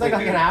the whole It's thing. like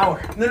dude. an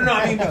hour. No,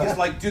 I mean, because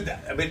like, dude,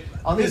 I mean,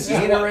 I'll need this is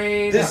what-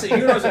 Gatorade. This, you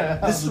know what I'm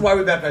saying? This is why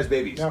we baptize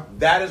babies. Yeah.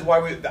 That is why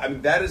we. I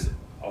mean, that is.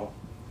 Oh,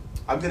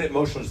 I'm getting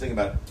emotional just thinking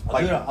about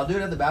it. I'll do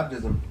it at the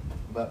baptism,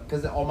 but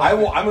because all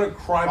I'm going to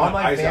cry all my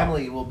my eyes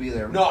family out. will be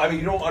there. No, I mean,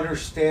 you don't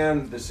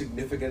understand the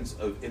significance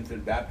of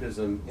infant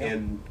baptism Yeah.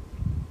 and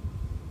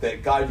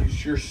that God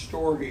used your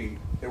story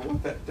and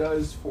what that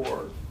does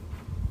for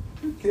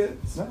your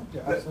kids. No,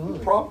 yeah, That absolutely.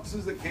 the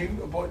promises that came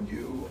upon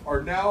you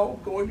are now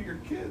going to your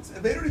kids,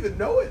 and they don't even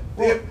know it.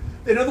 Well- They have,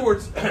 in other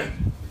words,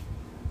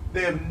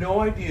 they have no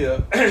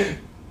idea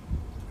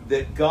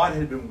that God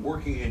had been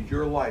working in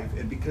your life,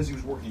 and because He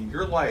was working in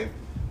your life,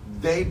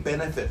 they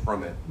benefit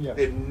from it. Yeah.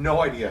 They have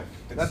no idea.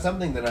 That's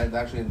something that I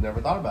actually never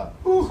thought about.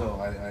 Whew. So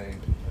that's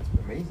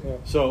amazing. Yeah.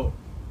 So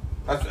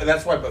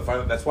That's why. But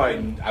finally, that's why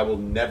I will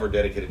never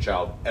dedicate a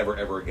child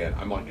ever again.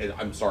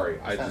 I'm sorry.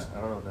 I What's just.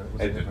 that? I don't know. I-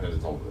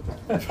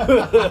 What's the no,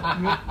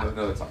 difference?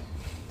 no, that's fine.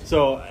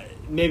 So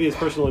maybe it's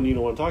personal and you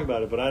don't want to talk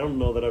about it, but I don't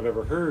know that I've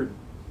ever heard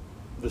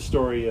the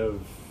story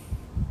of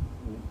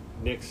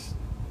Nick's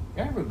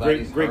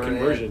Everybody's great heard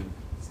conversion. It.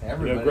 You know,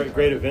 Everybody's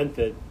great heard it. event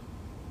that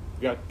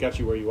got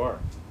you where you are.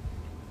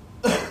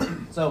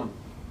 So,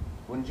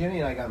 when Jenny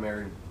and I got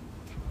married,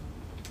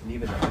 and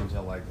even up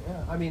until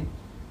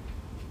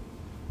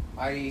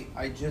I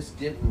just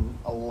didn't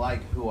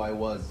like who I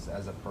was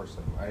as a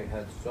person. I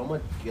had so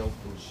much guilt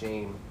and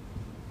shame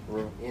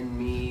in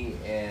me,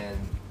 and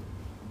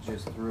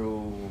just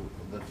through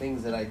the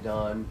things that I'd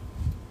done,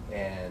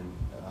 and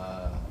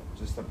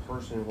just the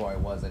person who I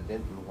was. I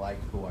didn't like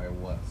who I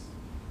was,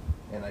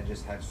 and I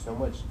just had so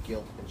much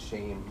guilt and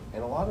shame,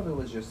 and a lot of it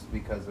was just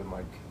because of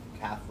my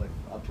Catholic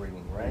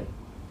upbringing, right?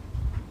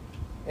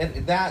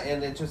 And that,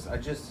 and it just, I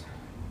don't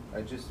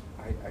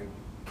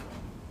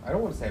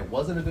want to say I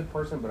wasn't a good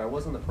person, but I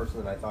wasn't the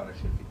person that I thought I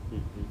should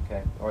be,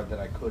 okay, or that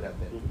I could have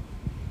been.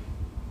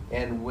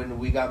 And when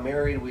we got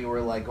married, we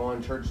were like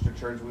going church to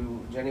church.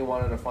 Jenny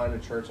wanted to find a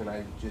church, and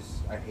I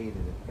hated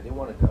it. I didn't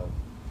want to go.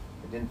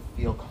 I didn't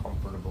feel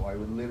comfortable. I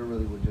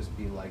would just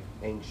be like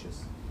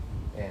anxious,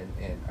 and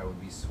I would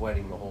be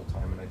sweating the whole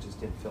time, and I just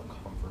didn't feel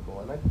comfortable.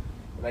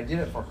 And I did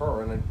it for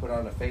her, and I put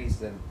on a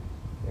face,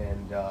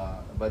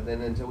 but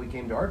then until we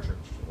came to our church,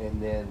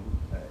 and then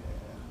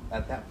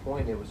at that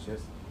point it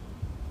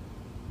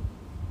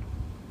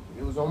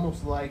was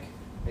almost like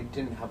I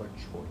didn't have a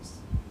choice,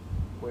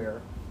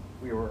 where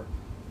we were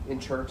in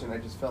church, and I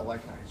just felt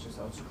like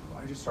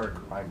I just started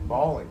crying,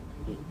 bawling,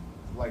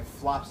 like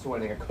flop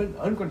sweating. I couldn't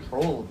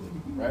uncontrollably,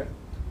 right?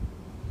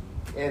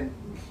 And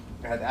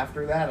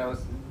after that,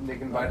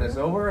 Nick invited us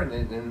over,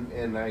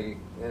 and I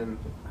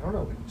don't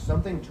know,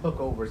 something took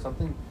over,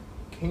 something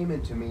came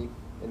into me,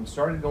 and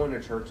started going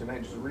to church, and I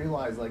just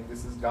realized, like,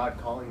 this is God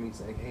calling me,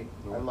 saying, hey,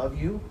 I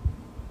love you,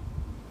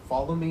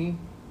 follow me,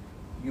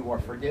 you are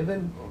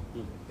forgiven.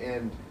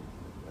 And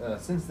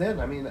since then,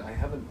 I mean, I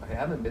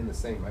haven't been the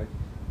same. I've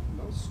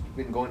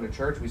been going to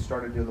church. We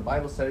started doing the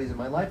Bible studies, and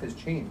my life has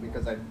changed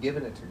because I've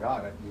given it to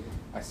God.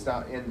 I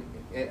stopped, and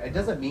it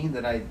doesn't mean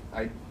that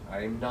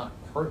I'm not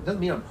it doesn't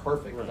mean I'm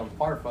perfect. I'm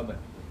far from it.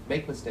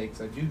 Make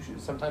mistakes.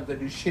 Sometimes I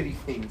do shitty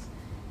things.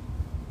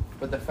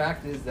 But the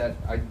fact is that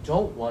I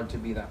don't want to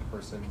be that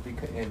person,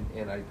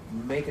 and I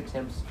make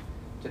attempts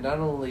to not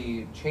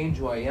only change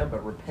who I am,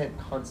 but repent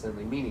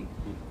constantly. Meaning,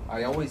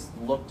 I always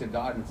look to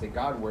God and say,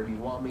 God, where do you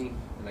want me?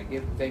 And I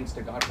give thanks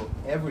to God for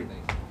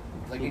everything.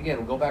 Like, again,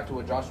 we'll go back to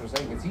what Josh was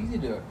saying. It's easy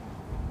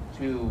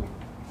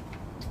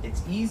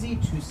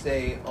to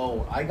say,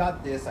 oh, I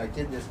got this, I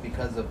did this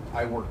because of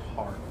I worked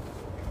hard.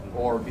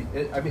 Or,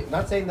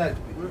 not saying that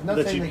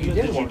you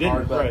didn't work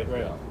hard, but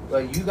right.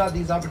 But you got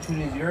these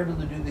opportunities, you're able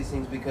to do these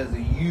things because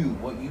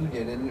of what you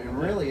did. And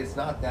really, it's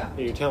not that.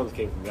 Yeah, your talents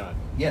came from God.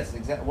 Yes,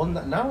 exactly. Well,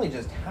 not only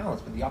just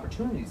talents, but the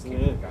opportunities came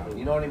from God.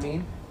 You know what I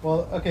mean?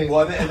 Well, okay.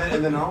 Well,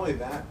 and then not only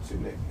that, too,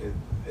 Nick,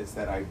 it's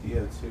that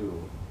idea,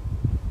 too,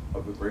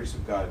 of the grace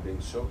of God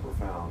being so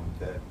profound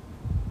that,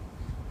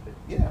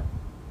 yeah,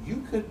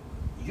 you could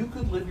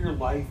live your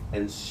life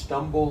and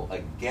stumble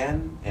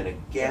again and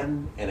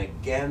again and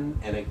again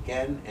and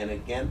again and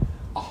again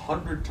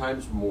 100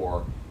 times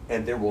more,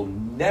 and there will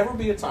never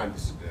be a time.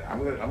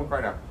 I'm gonna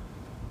cry now.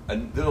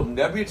 And there'll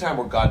never be a time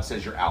where God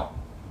says you're out.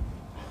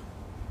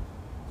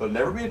 There'll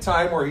never be a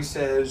time where he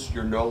says,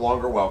 you're no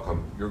longer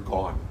welcome. You're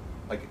gone.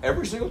 Like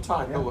every single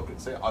time he'll look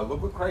and say, I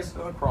look what Christ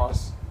did on the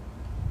cross,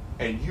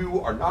 and you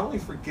are not only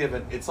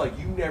forgiven, it's like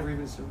you never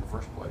even sinned in the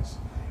first place.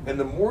 And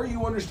the more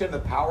you understand the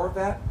power of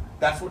that,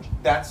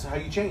 that's how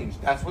you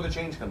change. That's where the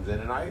change comes in.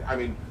 And I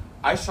mean,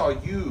 I saw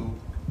you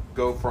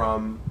go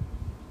from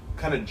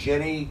kind of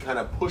Jenny kind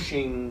of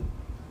pushing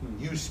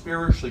you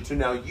spiritually to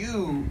now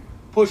you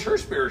push her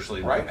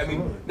spiritually, right?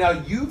 Absolutely. I mean, now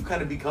you've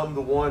kind of become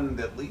the one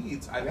that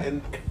leads.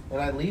 And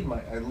I lead my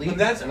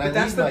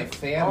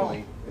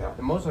family. Yeah.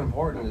 The most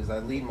important is I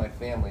lead my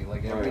family.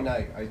 Like every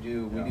night, we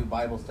do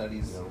Bible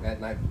studies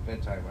at night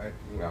bedtime. I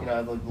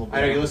have a little.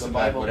 I know you listen to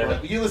Bible.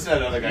 You listen to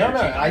another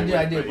guy. No,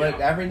 I do. But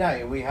every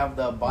night we have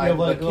the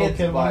Bible, like the little kids'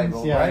 kid Bible,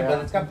 ones? Yeah, right? yeah.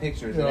 But it's got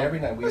pictures, and every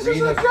night we This read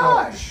is a like story.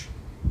 Josh.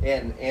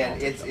 And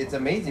it's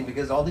amazing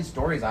because all these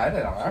stories I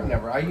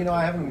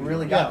haven't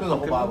really got through the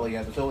whole Bible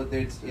yet. So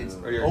it's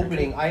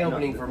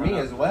eye-opening for me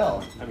as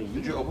well. I mean,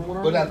 Did you open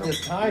one? But at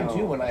this time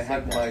too, when I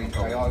had my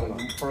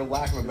for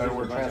lack of a better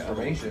word,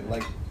 transformation,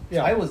 like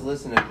I was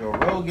listening to Joe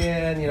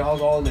Rogan, I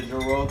was all into Joe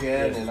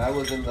Rogan, and I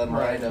was in the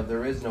mind of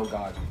there is no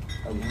God.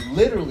 I was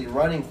literally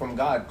running from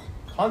God,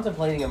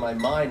 contemplating in my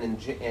mind and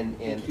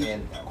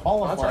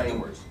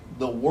qualifying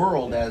the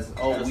world as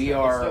we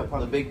are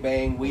the Big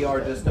Bang, we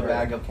are just a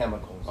bag of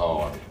chemicals.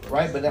 Oh,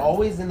 right. But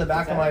always in the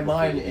back of my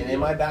mind and in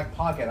my back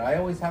pocket, I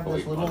always have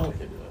this little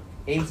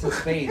ace of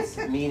spades,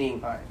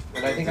 meaning,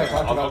 and I think I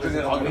talked about this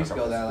a couple weeks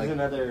ago, that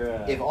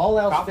like, if all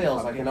else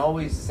fails, I can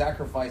always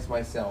sacrifice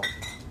myself,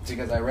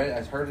 because I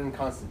heard in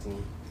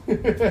Constantine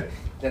that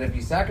if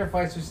you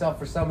sacrifice yourself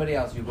for somebody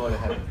else, you go to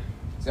heaven.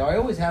 So I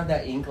always have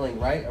that inkling,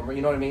 right?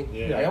 You know what I mean?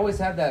 Yeah. I always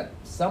have that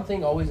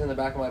something always in the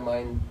back of my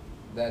mind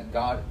that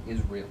God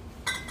is real,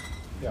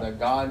 that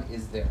God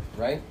is there,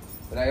 right?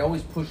 But I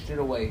always pushed it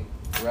away,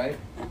 right?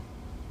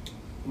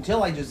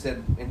 Until I just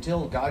said,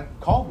 until God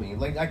called me.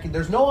 Like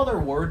there's no other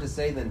word to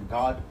say than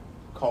God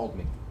called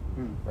me,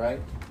 right?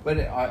 But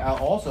I'd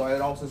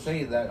also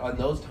say that on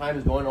those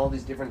times going to all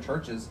these different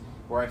churches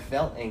where I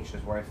felt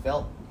anxious, where I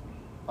felt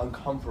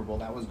uncomfortable,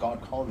 that was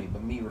God calling me,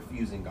 but me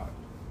refusing God.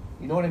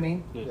 You know what I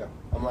mean? Yeah.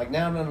 I'm like,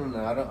 no.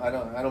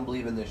 I don't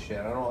believe in this shit.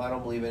 I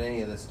don't believe in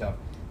any of this stuff.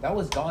 That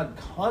was God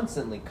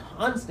constantly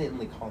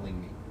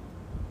calling me,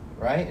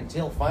 right?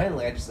 Until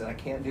finally, I just said, I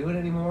can't do it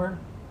anymore.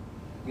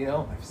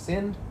 I've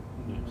sinned.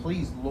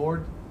 Please,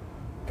 Lord,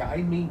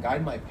 guide me,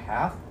 guide my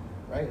path,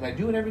 right? And I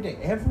do it every day.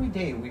 Every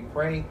day we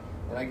pray,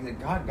 and I say,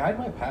 God, guide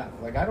my path.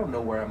 Like I don't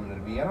know where I'm going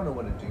to be. I don't know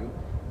what to do,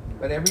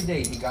 but every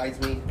day He guides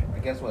me.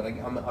 And guess what?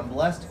 I'm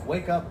blessed.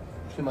 Wake up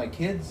to my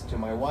kids, to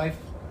my wife.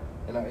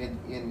 And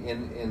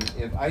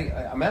if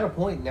I'm at a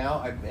point now,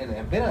 I've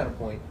been at a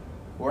point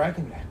where I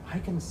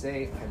can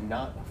say I'm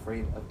not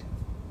afraid of death,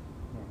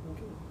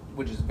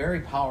 which is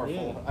very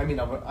powerful. Yeah. I mean,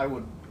 I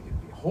would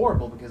it'd be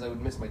horrible because I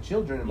would miss my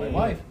children and my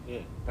wife,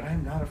 but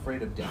I'm not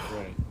afraid of death,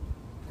 Right.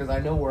 because I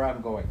know where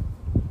I'm going.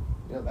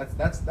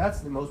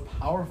 That's the most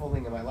powerful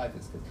thing in my life,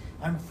 is because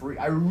I'm free.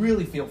 I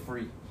really feel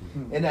free,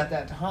 and at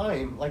that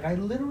time, like I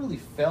literally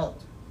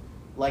felt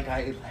like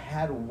I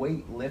had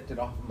weight lifted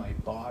off of my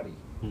body.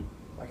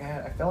 Like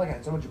I felt like I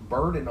had so much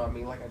burden on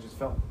me. Like I just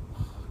felt,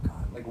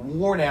 like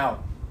worn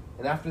out.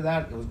 And after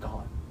that, it was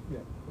gone. Yeah.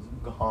 It was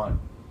gone.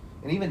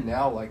 And even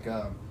now, like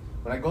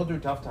when I go through a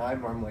tough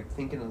time, where I'm like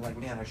thinking, like,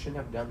 man, I shouldn't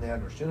have done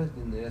that, or should have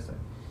done this.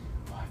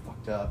 I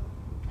fucked up.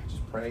 I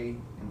just pray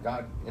and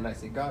God, and I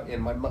say, God,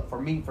 and for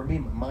me,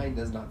 my mind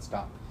does not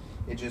stop.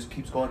 It just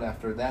keeps going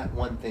after that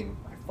one thing.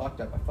 I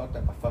fucked up.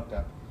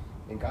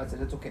 And God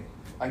said, it's okay.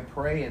 I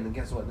pray, and then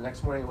guess what? The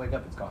next morning I wake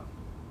up, it's gone.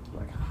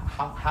 Like,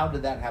 how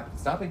did that happen?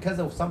 It's not because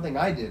of something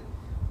I did.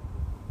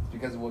 It's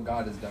because of what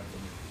God has done for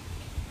me.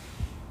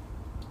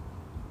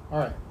 All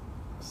right.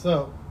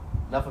 So,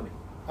 Enough of me.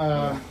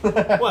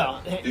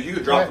 Well, Dude, you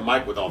could drop the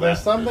mic with all that.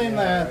 there's something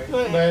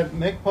that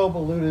Nick Pope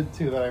alluded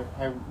to that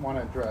I want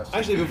to address.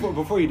 actually,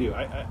 before you do,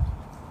 I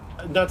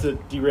not to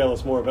derail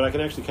us more, but I can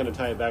actually kind of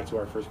tie it back to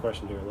our first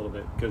question here a little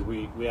bit, because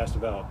we asked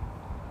about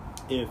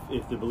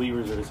if the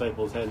believers or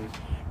disciples hadn't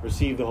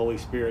received the Holy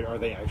Spirit, are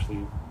they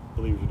actually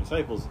believers or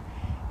disciples?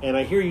 And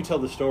I hear you tell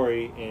the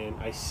story, and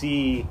I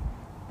see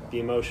the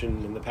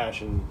emotion and the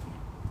passion,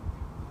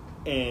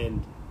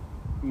 and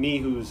me,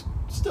 who's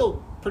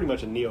still pretty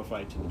much a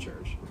neophyte to the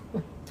church.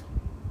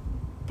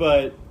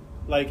 But,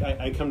 like,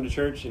 I come to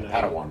church, and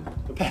Padawan.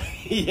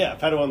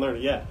 Padawan learner,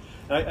 yeah.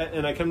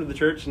 And I come to the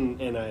church,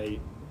 and I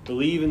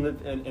believe in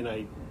and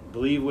I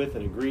believe with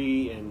and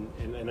agree,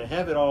 and I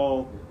have it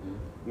all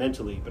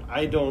mentally, but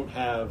I don't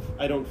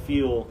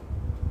feel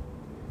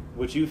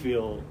what you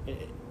feel.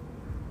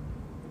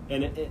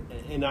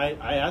 And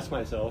I ask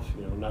myself,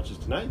 not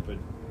just tonight, but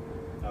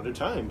other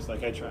times,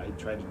 like I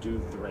try to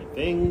do the right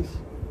things,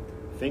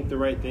 think the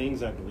right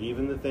things, I believe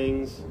in the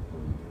things.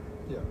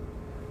 Yeah.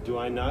 Do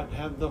I not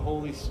have the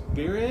Holy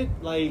Spirit?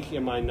 Like,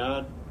 am I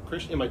not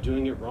Christian? Am I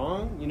doing it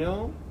wrong?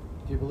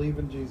 Do you believe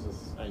in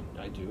Jesus?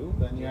 I do.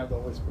 Then you have the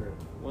Holy Spirit.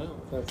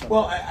 Well, That's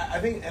Well, I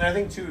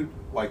think too,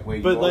 like,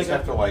 Wade, but you always like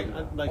have to, like,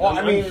 I'm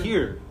I'm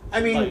here. I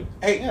mean, Like,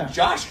 hey, yeah.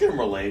 Josh can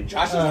relate.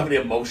 Josh doesn't have any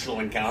emotional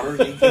encounters.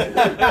 He can,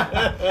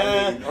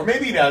 I mean, or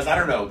maybe he does. I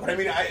don't know. But I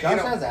mean, Josh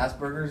has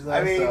Asperger's though.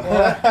 I mean, so.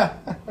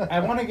 Well, I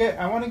want to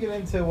get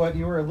into what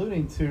you were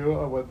alluding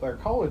to with our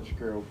college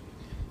group,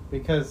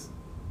 because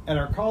at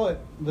our college,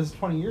 this is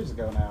 20 years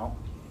ago now.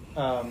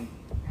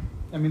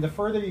 I mean, the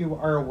further you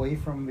are away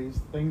from these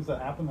things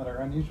that happen that are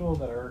unusual,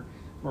 that are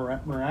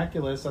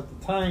miraculous at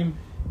the time,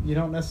 you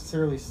don't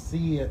necessarily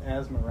see it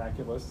as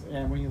miraculous.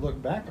 And when you look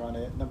back on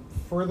it, the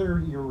further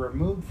you're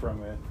removed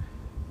from it,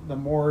 the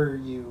more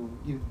you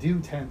do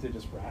tend to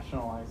just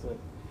rationalize it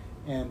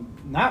and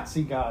not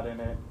see God in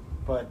it,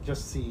 but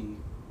just see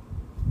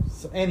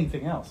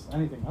anything else,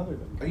 anything other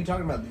than God. Are you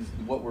talking about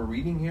what we're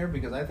reading here?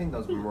 Because I think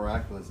those were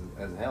miraculous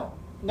as hell.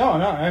 No.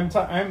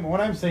 I'm what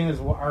I'm saying is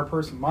our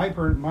person, my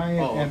and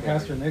okay.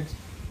 Pastor Nick's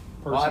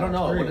personal Well, I don't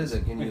know. What experience is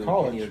it? Can in you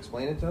college.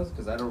 explain it to us?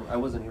 Because I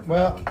wasn't here for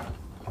Well, that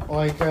one.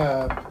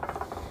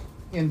 like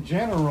in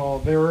general,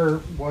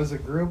 there was a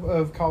group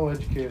of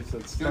college kids that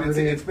dude, started.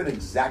 it's been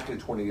exactly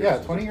 20 years. Yeah,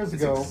 since 20 years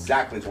it's ago.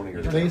 Exactly 20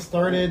 years ago. They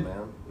started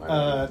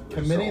Oh, man.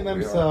 committing So we are.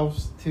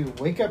 themselves to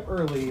wake up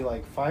early,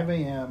 like 5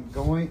 a.m.,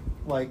 going,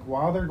 like,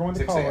 while they're going to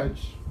 6 a.m.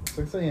 college,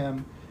 6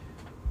 a.m.,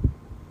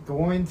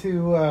 going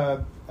to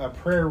a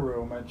prayer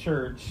room at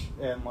church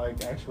and,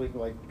 like, actually,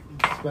 like,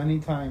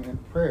 spending time in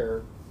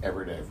prayer.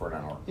 every day for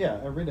an hour. Yeah,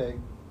 every day.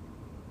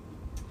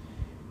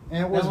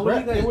 And it was, Now, what do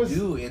you it guys was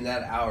do in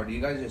that hour? Do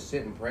you guys just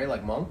sit and pray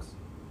like monks?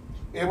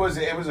 It was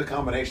a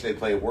combination. They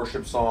play a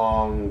worship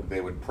song.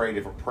 They would pray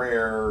different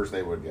prayers.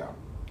 They would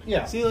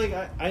yeah. See, like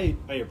I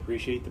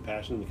appreciate the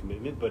passion and the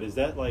commitment, but is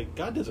that like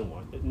God doesn't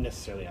want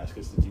necessarily ask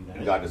us to do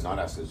that? God does not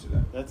ask us to do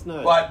that. That's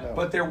not.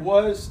 But there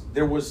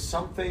was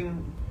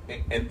something,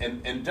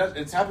 and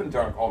it's happened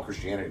to all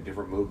Christianity,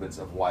 different movements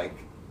of like.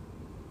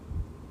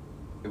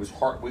 It was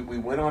hard. We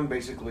went on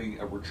basically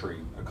a retreat,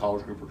 a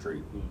college group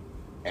retreat,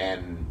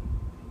 and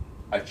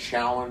a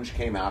challenge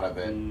came out of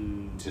it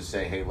to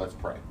say, "Hey, let's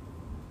pray."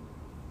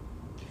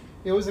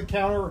 It was a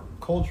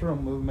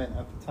countercultural movement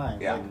at the time.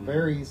 Yeah. Like,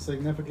 very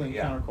significantly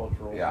Yeah.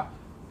 countercultural. Yeah.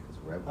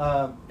 We were.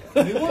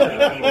 Praying We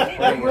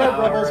an were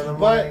hour in the rebels,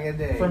 morning a but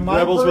day. from my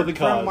Rebels with a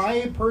cause. from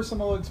my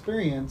personal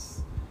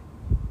experience,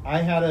 I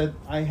had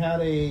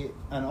an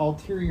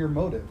ulterior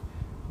motive,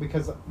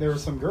 because there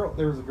was a girl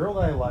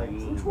that I liked.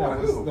 Which that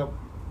one? was Who?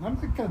 I'm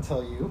not gonna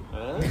tell you. I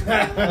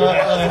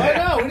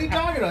know. What are you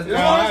talking about?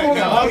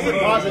 Pause it.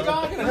 What are you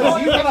talking Because about?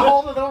 he's gonna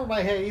hold it over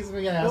my head. He's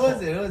gonna be an Who asshole.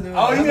 was it? Who was it?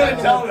 Oh, you gotta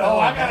tell me. Oh,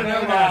 I gotta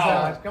know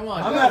now. Come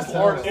on. I'm Josh. not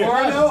Florida. Yeah,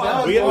 Florida.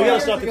 Josh, we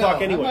gotta stop the clock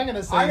I'm anyway. not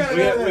gonna say. I gotta We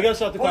know got- that. we gotta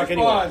stop the clock Push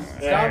anyway. pause.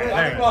 Stop it. Hang Stop the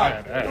on,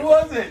 clock. hang on. Who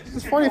was it?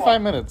 It's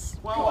 45 minutes.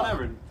 Well,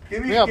 whatever.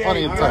 Give me We a got game.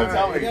 plenty of You time. gotta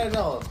tell You me. gotta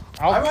know.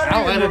 I might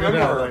I'll even edit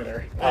it out remember.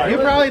 later. All right. You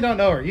probably don't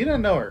know her. You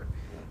didn't know her.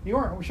 You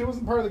weren't. She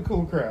wasn't part of the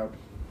cool crowd.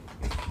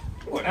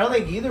 I don't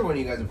think either one of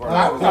you guys are part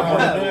I of was the not cool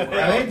part of crowd. the cool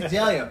crowd. I hate to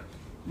tell you,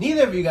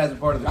 neither of you guys are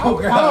part of the cool No,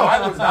 crowd.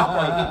 I was not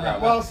part of the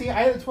crowd. Well, see,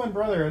 I had a twin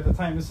brother at the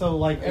time, so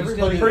like You still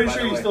everybody. do, Pretty by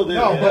sure the you way. still do.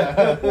 No,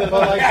 yeah. but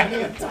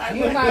like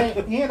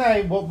he and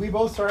I, well, we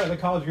both started the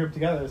college group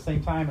together at the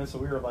same time, and so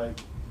we were like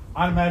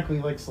automatically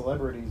like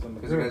celebrities in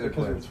the Because you group guys are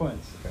because we were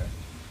twins. twins. Okay.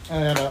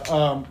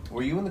 And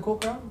Were you in the cool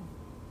crowd?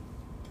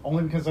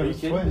 only because I Are you was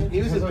kidding twin. me? He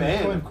was in because I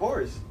band, twin. of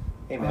course.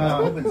 Hey man,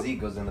 I'm hoping Zeke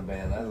goes in the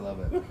band. I love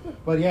it.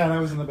 But yeah, and I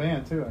was in the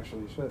band too.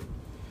 Actually, shit.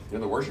 You're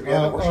in the worship.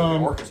 Yeah, the worship the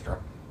orchestra.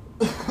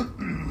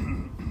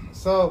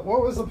 So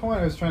what was the point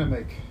I was trying to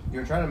make? You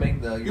were trying to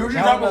make the. You were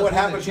just telling talking about us what the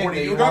happened chick 20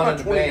 that you were talking wanted about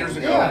to 20 bang. years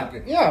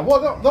ago. Yeah.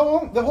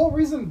 Well, the whole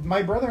reason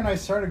my brother and I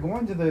started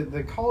going to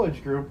the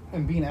college group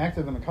and being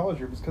active in the college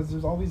group is because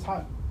there's all these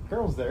hot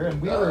girls there, and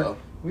we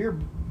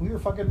were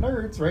fucking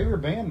nerds, right? We were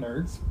band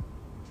nerds.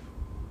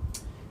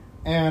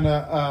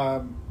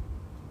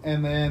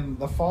 And then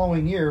the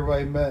following year,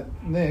 I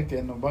met Nick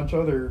and a bunch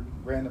of other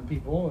random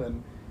people,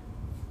 and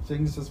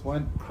things just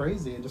went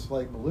crazy and just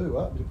like blew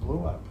up. It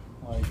blew up.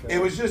 Like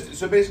It was just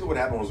so basically what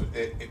happened was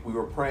we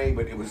were praying,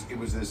 but it was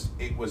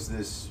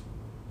this.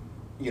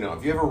 You know,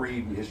 if you ever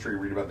read in history,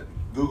 read about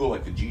Google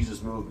like the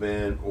Jesus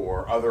movement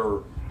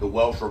or the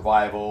Welsh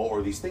revival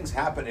or these things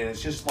happen, and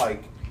it's just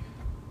like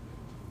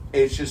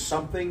it's just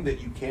something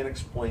that you can't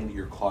explain that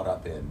you're caught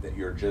up in. That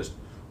you're just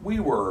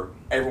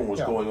everyone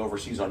was going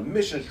overseas on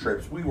mission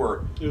trips. We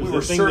were It was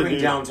the thing to serving do.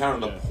 downtown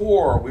in the Yeah.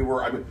 poor. we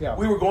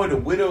were going to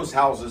widows'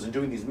 houses and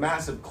doing these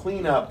massive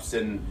cleanups,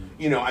 and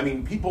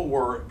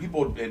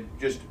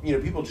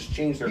people just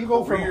changed their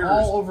people careers. from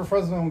all over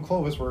Fresno and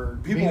Clovis were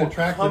People being were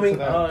attracted coming- to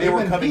that. they were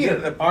Even coming Peter,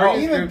 into the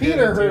party. Even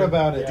Peter heard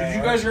about it. Did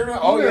you guys hear about?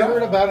 Oh Peter yeah,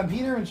 heard about it. And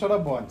Peter and shut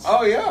up once.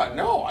 Oh yeah,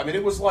 no. I mean,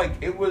 it was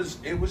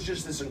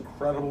just this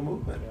incredible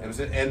movement. It was,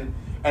 and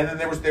then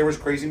there was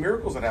crazy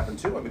miracles that happened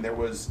too.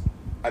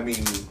 I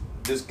mean,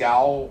 this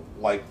gal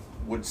like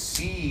would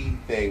see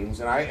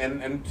things,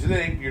 and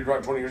today you're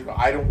about 20 years ago.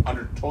 I don't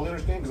totally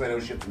understand because I know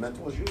she has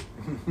mental issues,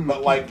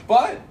 but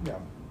Yeah.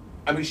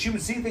 I mean, she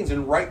would see things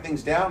and write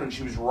things down, and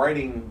she was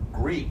writing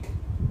Greek,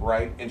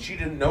 right? And she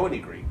didn't know any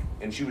Greek,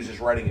 and she was just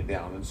writing it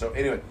down. And so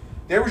anyway,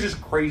 there was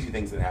just crazy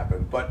things that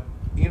happened. But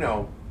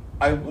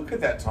I look at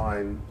that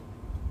time,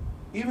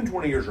 even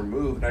 20 years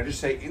removed, and I just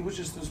say it was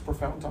just this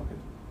profound time.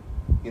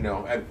 You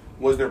know, and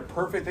was there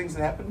perfect things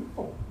that happened?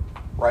 No.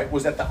 Right?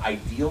 Was that the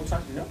ideal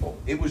time? No.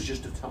 It was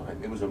just a time.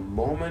 It was a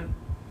moment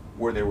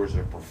where there was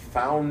a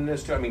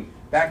profoundness to it. I mean,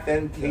 back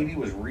then, Katie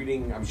was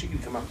reading, I mean, she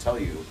could come out and tell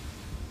you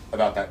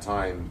about that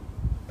time.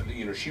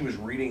 You know, she was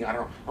reading, I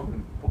don't know how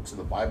many books of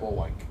the Bible,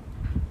 like,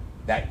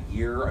 that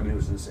year. I mean, it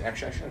was insane.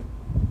 Actually,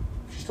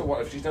 she's still,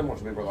 if she's done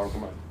watching Big Brother, I'll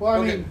come on. Well, I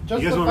Go mean, get-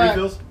 just You guys the want fact,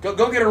 refills?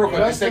 Go get her real quick.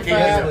 just Just the say Katie.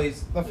 fact,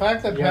 please. the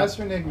fact that Yeah.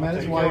 Pastor Nick met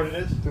his You know what wife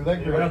it is? through that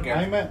I group. don't care.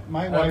 I met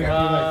my don't wife through care.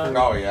 that group.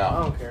 Oh, yeah.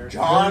 I don't care.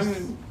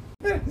 John.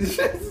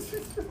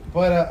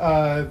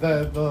 But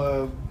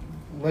the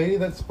lady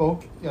that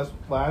spoke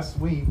last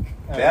week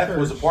at Beth church,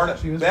 was a part of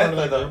she was Beth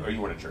part of that or group.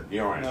 you weren't at church.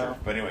 You weren't at No. church.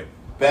 But anyway,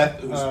 Beth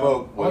who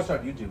spoke was Watch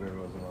on YouTube every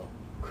once in a while.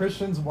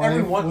 Christian's wife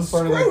everyone was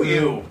part of that screw group.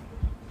 you.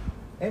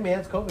 Hey man,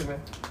 it's COVID, man.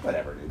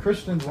 Whatever, dude.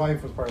 Christian's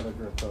wife was part of that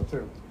group though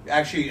too.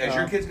 Actually, as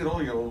your kids get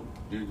older, you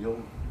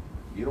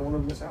don't want to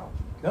miss out.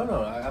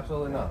 No,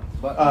 absolutely not.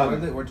 But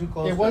we're too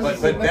close. It to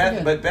wasn't But Beth,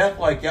 significant.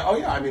 like, yeah, oh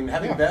yeah. I mean,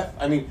 having Yeah. Beth,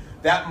 I mean,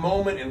 that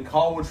moment in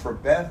college for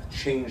Beth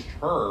changed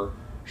her.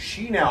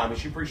 She now, I mean,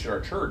 she preached at our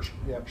church.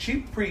 Yep. She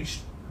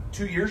preached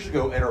 2 years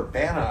ago at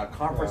Urbana, a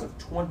conference Yeah. of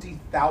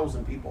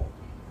 20,000 people.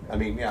 I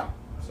mean, yeah.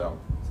 So,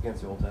 It's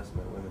against the Old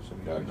Testament. Women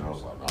should be no,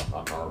 preachers.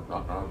 not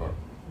in our world.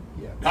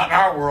 Yeah. Not in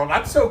our world.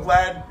 I'm so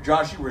glad,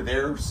 Josh, you were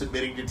there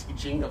submitting to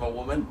teaching of a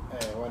woman.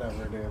 Hey,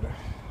 whatever, dude.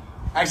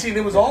 Actually,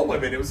 it was all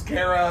women. It was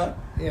Kara,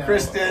 Yeah,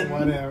 Kristen.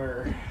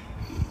 whatever.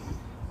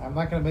 I'm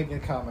not gonna make a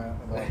comment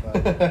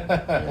about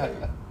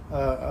that.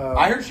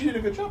 I heard she did a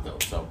good job, though.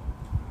 So,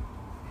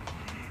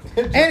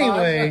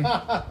 Anyway,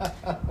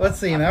 let's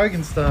see. Now we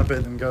can stop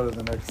it and go to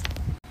the next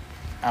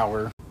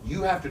hour.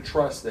 you have to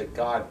trust that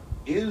God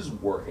is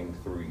working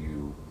through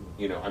you.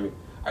 You know, I mean,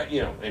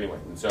 anyway.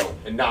 And so,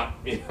 and not,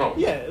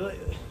 Yeah,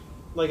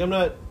 like I'm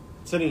not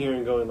sitting here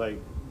and going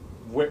like,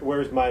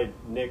 where's my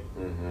Nick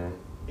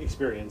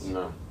experience?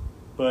 No.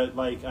 But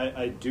like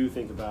I do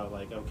think about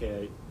like,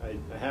 okay,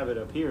 I have it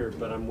up here,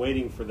 but I'm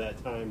waiting for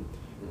that time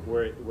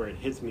where it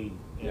hits me,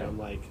 and Yeah. I'm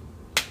like,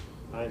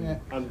 Yeah.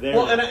 I'm there.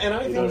 Well, and I You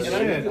know think,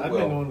 what I mean? Shit, I've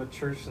well- been going to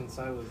church since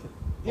I was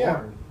Yeah.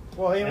 born.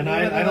 Well, And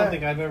I don't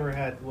think I've ever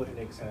had what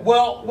Nick's had.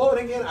 Well, and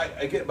again,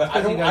 I get, but I That's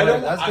 'cause don't, you guys I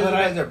don't. That's I- because you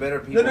I- guys are better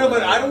people. No, but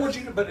than I don't was. want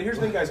you to. But here's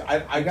the thing, guys. I You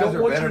guys don't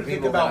are want you better to think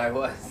people than I about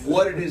was.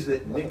 what it is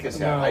that Nick has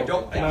had. No, I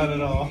don't. not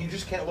at all. You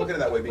just can't look at it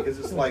that way because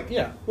it's like.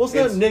 Yeah. Well, it's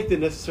not Nick that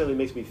necessarily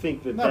makes me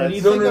think that. No, but that's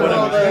you No, think no, no, about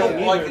no, all no, the-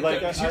 no. Like,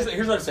 Like,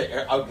 here's what I say.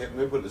 Okay, let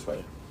me put it this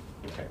way.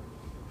 Okay.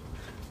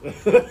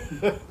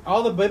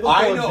 all the biblical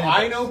I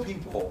examples. know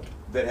people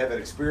that have had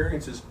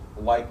experiences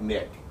like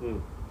Nick,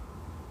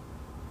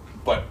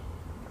 but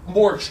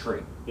more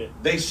extreme. Yeah.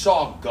 They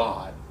saw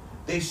God.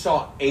 They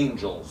saw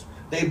angels.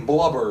 They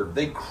blubbered.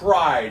 They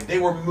cried. They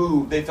were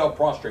moved. They felt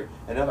prostrate.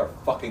 And now they're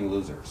fucking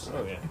losers.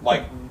 Oh, yeah.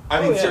 Like,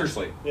 I mean, Oh, yeah.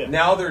 seriously. Yeah.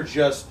 Now they're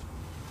just,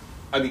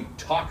 I mean,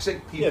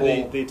 toxic people.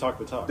 Yeah, they talk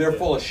the talk. They're yeah.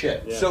 full of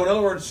shit. Yeah. So in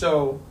other words,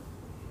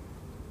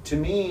 to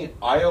me,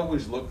 I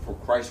always look for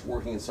Christ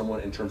working in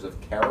someone in terms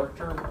of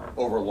character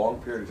over a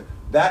long period of time.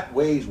 That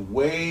weighs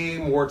way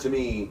more to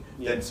me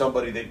Yeah. than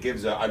somebody that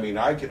gives a. I mean,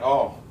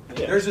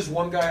 Yeah. there's this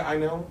one guy I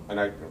know, and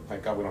I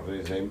thank God we don't have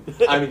to say his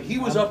name. I mean, he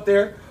was up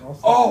there.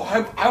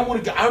 I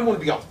want to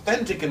be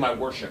authentic in my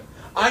worship.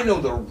 I know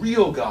the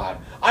real God.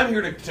 I'm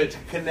here to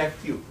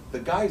connect you. The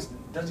guy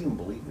doesn't even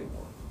believe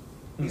anymore.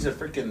 He's a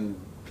freaking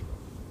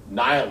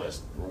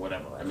nihilist or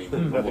whatever. I mean,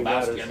 from Nothing Lebowski.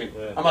 matters. I mean,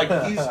 Yeah. I'm like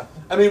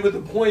but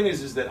the point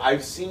is that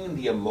I've seen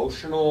the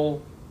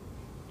emotional,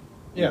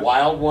 Yeah.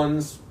 wild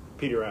ones.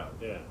 Peter out.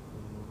 Yeah.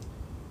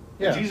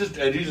 Yeah.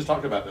 Jesus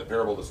talked about the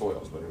parable of the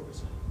soils, but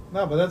anyways.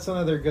 No, but that's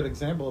another good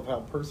example of how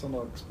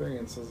personal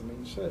experiences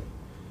mean shit.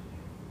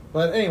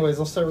 But anyways,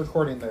 I'll start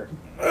recording there.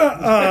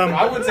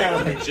 I wouldn't say I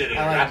was being shitty.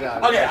 I like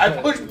John. Okay, I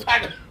pushed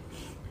back.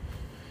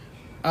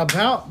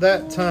 About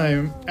that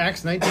time,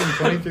 Acts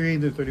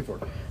 19:23 to 34.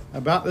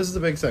 This is a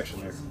big section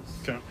here.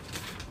 Okay.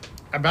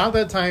 About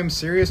that time,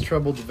 serious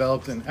trouble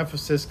developed in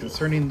Ephesus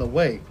concerning the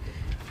way.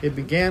 It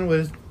began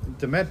with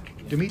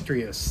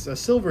Demetrius, a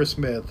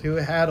silversmith who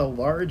had a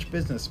large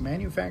business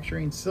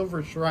manufacturing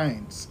silver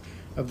shrines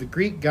of the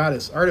Greek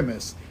goddess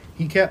Artemis.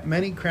 He kept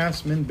many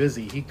craftsmen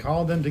busy. He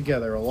called them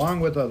together, along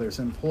with others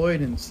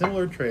employed in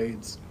similar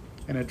trades,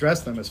 and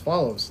addressed them as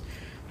follows.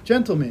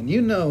 Gentlemen,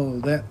 you know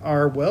that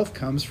our wealth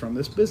comes from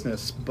this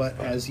business, but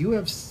as you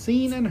have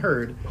seen and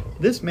heard,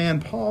 this man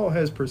Paul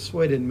has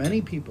persuaded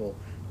many people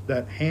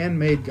that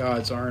handmade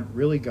gods aren't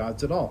really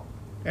gods at all.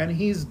 And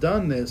he's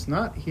done this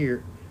not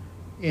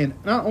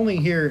only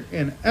here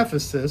in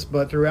Ephesus,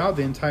 but throughout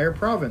the entire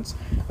province.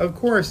 Of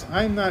course,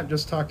 I'm not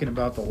just talking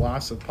about the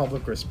loss of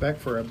public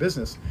respect for our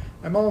business.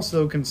 I'm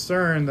also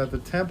concerned that the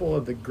temple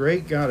of the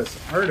great goddess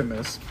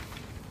Artemis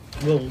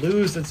will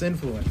lose its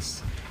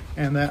influence,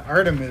 and that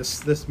Artemis,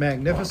 this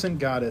magnificent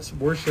goddess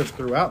worshipped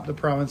throughout the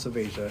province of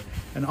Asia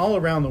and all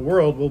around the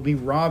world, will be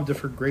robbed of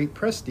her great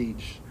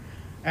prestige.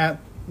 At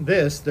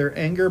this, their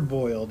anger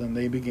boiled, and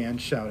they began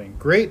shouting,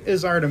 "Great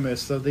is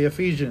Artemis of the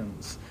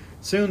Ephesians!"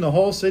 Soon the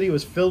whole city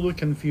was filled with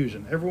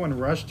confusion. Everyone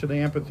rushed to the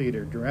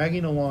amphitheater,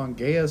 dragging along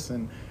Gaius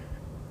and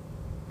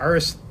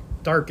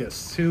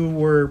Aristarchus, who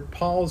were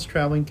Paul's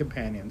traveling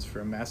companions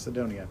from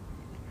Macedonia.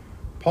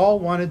 Paul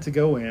wanted to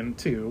go in,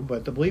 too,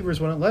 but the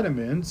believers wouldn't let him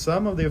in.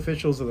 Some of the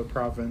officials of the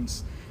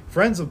province,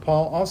 friends of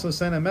Paul, also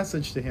sent a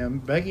message to him,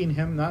 begging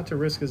him not to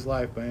risk his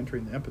life by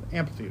entering the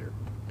amphitheater.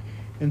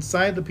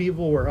 Inside, the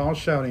people were all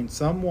shouting,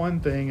 some one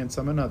thing and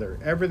some another.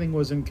 Everything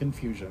was in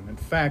confusion. In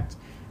fact,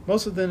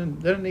 most of them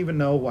didn't even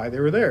know why they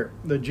were there.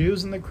 The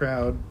Jews in the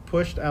crowd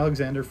pushed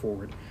Alexander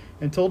forward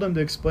and told him to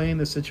explain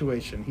the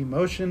situation. He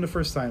motioned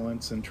for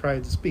silence and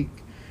tried to speak.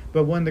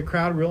 But when the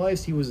crowd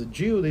realized he was a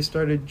Jew, they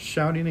started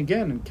shouting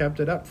again and kept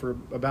it up for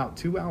about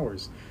 2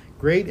 hours.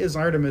 Great is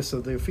Artemis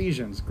of the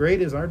Ephesians.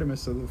 Great is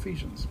Artemis of the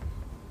Ephesians.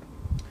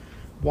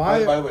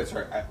 Why? By the way,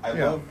 sorry, I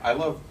Yeah.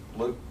 love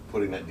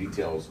putting that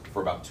details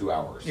for about 2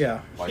 hours.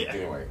 Yeah. Like, Yeah.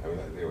 anyway,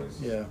 anyways.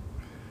 Yeah.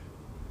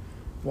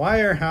 Why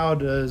or how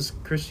does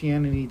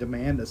Christianity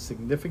demand a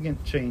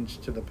significant change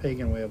to the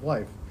pagan way of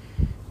life?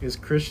 Is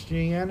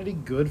Christianity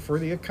good for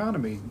the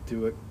economy?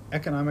 Do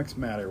economics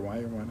matter? Why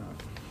or why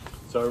not?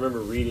 So I remember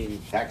reading.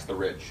 Tax the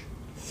rich.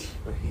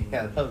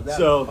 Yeah, that,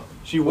 So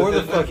she wore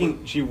the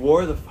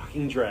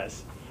fucking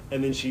dress,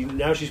 and then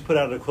she's put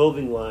out a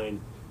clothing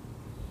line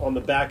on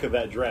the back of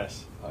that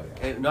dress. Oh,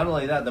 yeah. and not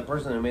only that, the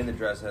person who made the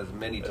dress has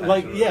many taxes.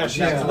 Like, yeah, she's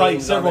tax like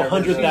liens several on there,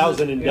 hundred but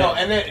thousand in No,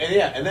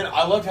 debt. and then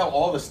I loved how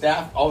all the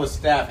staff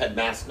had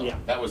masks on. Yeah.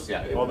 That was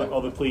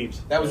all the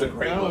plebes. that was a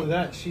great Not only look.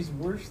 that, she's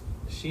worse.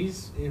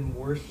 She's in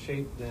worse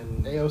shape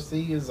than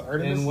AOC is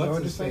Artemis. And is that what's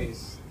what his you're saying?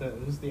 face?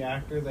 Who's the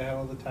actor that had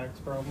all the tax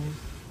problems?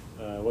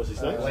 What's his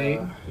name? Blade.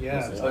 Yeah,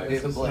 what's his so name?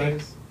 David David Blade.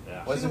 Blade.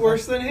 Yeah. What's She's his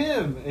worse than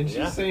him, and she's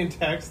Yeah. saying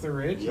tax the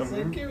rich. Yep. She's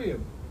like, give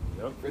him.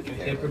 Yep. Freaking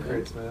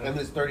Hypocrites, man. And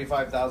this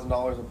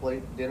 $35,000 a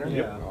plate dinner.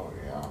 Yeah. Oh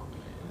yeah.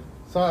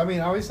 So, I mean,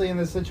 obviously in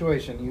this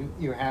situation,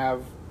 you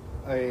have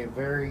a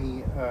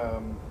very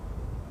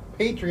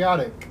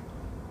patriotic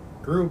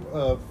group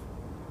of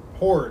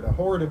a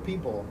horde of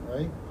people,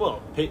 right?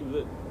 Well,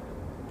 patriot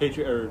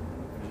or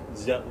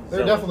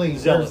They're definitely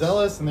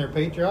zealous and they're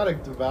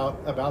patriotic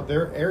about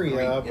their area,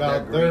 Greek-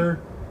 about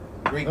they're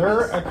their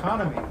Greekness.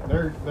 economy,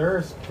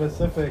 their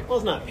specific. Well,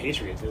 it's not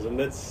patriotism.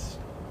 That's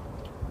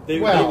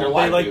they Well, they, their they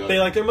like livelihood. they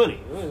like their money.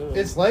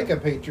 It's like a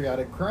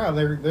patriotic crowd.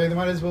 They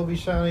might as well be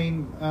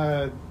shouting,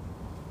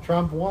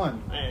 "Trump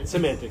won."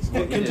 Semantics.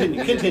 Yeah,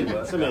 Continue.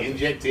 yeah. Semantics.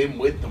 Inject him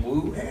with the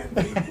woo hand.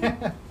 baby.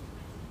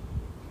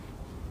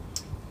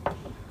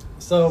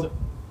 So,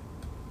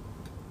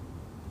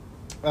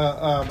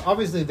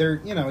 obviously,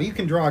 you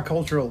can draw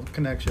cultural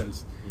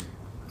connections,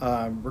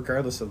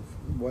 regardless of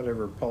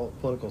whatever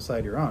political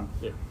side you're on.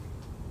 Yeah.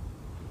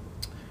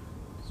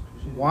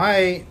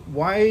 Why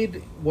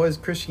was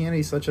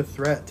Christianity such a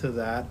threat to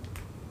that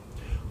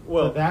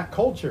Well,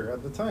 culture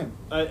at the time?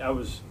 I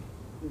was.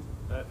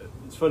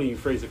 It's funny you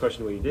phrased the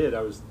question the way you did.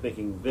 I was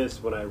thinking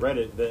this when I read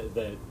it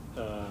that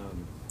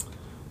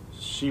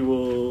she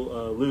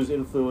will lose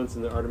influence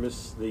in the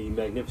Artemis, the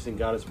magnificent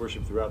goddess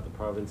worshipped throughout the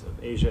province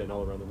of Asia and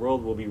all around the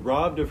world, will be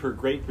robbed of her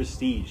great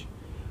prestige.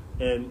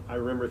 And I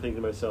remember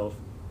thinking to myself,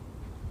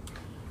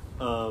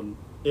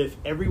 if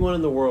everyone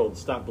in the world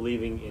stopped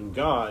believing in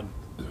God,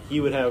 he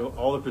would have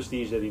all the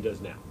prestige that he does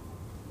now.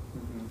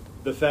 Mm-hmm.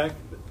 The fact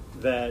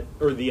that,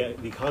 or the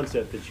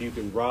concept that you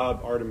can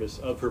rob Artemis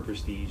of her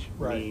prestige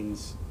Right.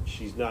 means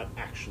she's not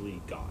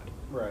actually God.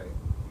 Right.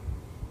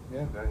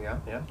 Yeah.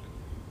 Yeah.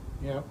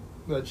 Yeah.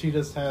 But she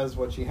just has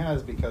what she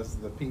has because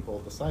the people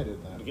decided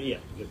that. Yeah.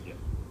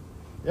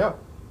 Yeah.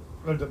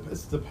 But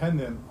it's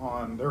dependent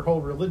on their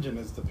whole religion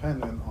is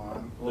dependent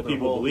on The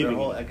people their believing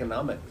whole it.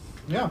 economics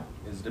Yeah.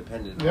 is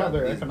dependent. Yeah, on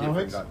their these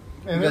economics different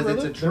and because their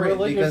it's a their trade.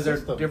 religious Because they're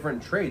system.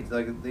 different trades.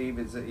 Like they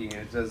even say,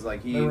 it says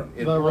like he The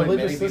employed religious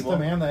many system people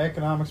and the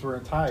economics were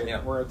tied Yeah.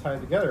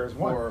 together as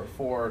one.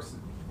 for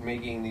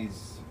making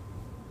these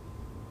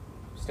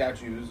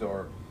statues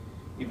or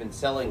even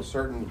selling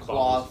certain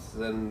cloths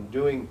and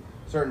doing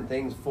certain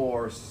things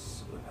for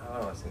I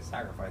don't want to say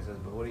sacrifices,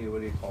 but what do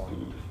you call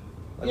them?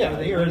 Like, Yeah,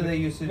 what do they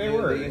used to they do?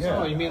 were, They used yeah.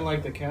 Oh, to, you mean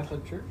like the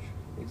Catholic Church?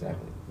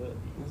 exactly.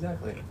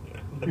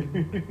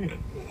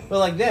 But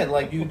like then,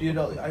 like you did,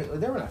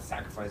 they were not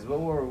sacrifices, but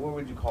what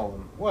would you call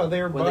them? Well,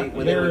 they were When they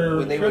would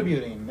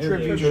tributing. They were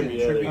Tribution,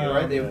 tributing.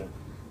 right? They Yeah. would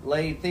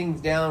lay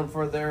things down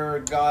for their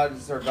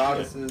gods or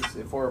goddesses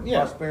for Yeah.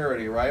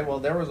 prosperity, right? Well,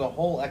 there was a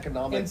whole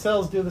economic.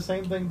 Incels do the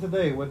same thing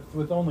today with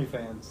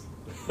OnlyFans.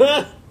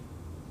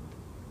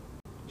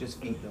 Just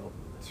feet though.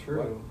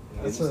 True.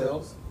 That's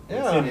Incels?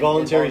 Yeah,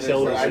 Involuntary Involuntary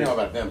celibacy. I know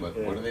about them, but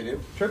Yeah. what do they do?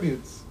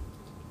 tributes.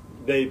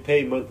 They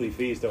pay monthly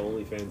fees to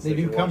OnlyFans. They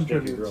do can cum watch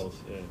naked tributes.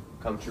 girls. Yeah.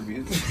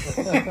 Contributes.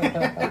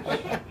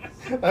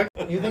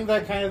 You think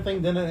that kind of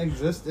thing didn't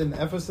exist in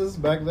Ephesus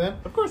back then?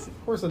 Of course.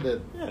 Of course it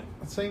did. Yeah.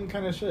 Same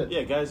kind of shit.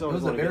 Yeah, guys It always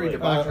was a want to very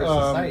get laid.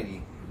 debaucherous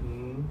society.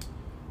 Mm-hmm.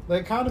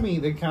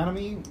 The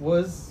economy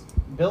was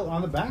built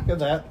on the back of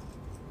that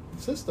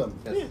system.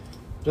 Yes. Yeah.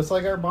 Just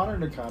like our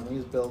modern economy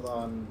is built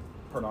on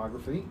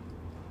pornography.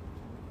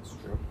 It's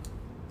true.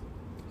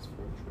 It's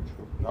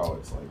true. No,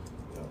 it's like,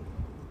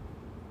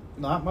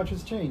 not much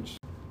has changed.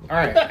 All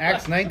right,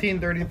 Acts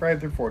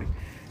 19:35-40.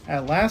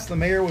 At last, the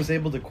mayor was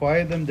able to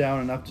quiet them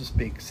down enough to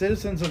speak.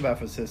 Citizens of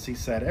Ephesus, he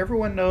said,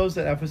 everyone knows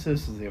that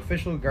Ephesus is the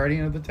official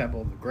guardian of the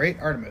temple of the great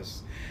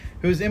Artemis,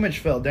 whose image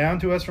fell down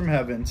to us from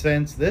heaven.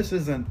 Since this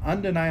is an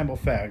undeniable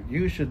fact,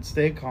 you should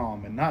stay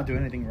calm and not do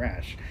anything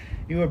rash.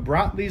 You have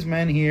brought these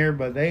men here,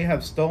 but they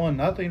have stolen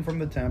nothing from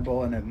the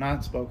temple and have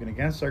not spoken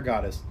against our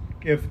goddess.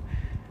 If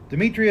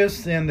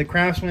Demetrius and the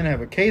craftsmen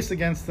have a case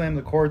against them,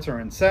 the courts are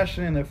in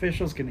session and the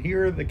officials can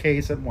hear the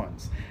case at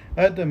once.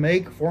 Let them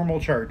make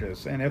formal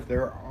charges, and if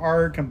there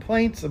are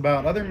complaints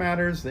about other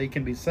matters, they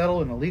can be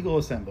settled in a legal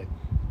assembly.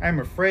 I am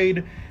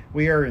afraid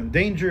we are in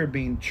danger of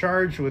being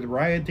charged with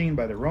rioting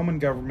by the Roman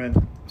government,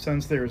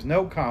 since there is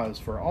no cause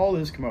for all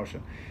this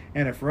commotion.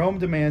 And if Rome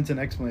demands an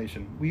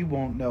explanation, we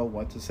won't know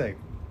what to say.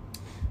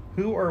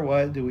 Who or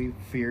what do we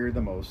fear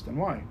the most and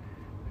why?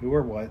 Who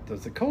or what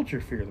does the culture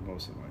fear the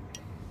most and why?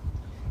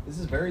 This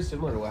is very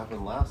similar to what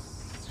happened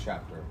last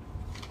chapter,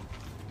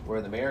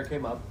 where the mayor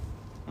came up.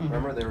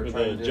 Remember, they were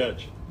trying to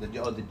judge.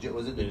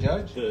 Was it the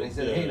judge? And he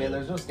said, "Hey, man,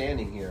 there's no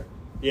standing here."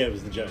 Yeah, it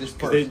was the judge.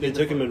 Disperse. Because they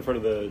took him in front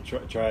of the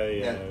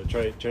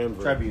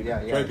Tribunal. Yeah.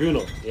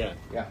 tribunal. Yeah.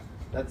 Yeah,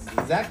 that's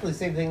exactly the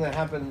same thing that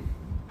happened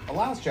the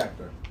last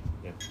chapter.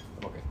 Yeah.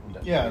 Okay, I'm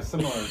done. Yeah,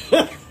 similar.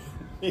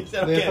 He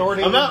said, The okay,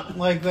 authority, I'm out.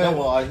 like that. No,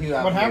 well, you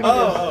have what to- happened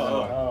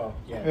Oh,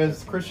 yeah.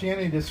 is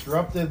Christianity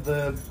disrupted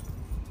the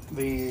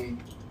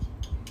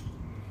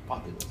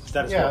Populous.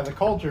 Status yeah quo. the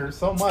culture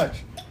so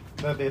much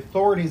that the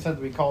authorities had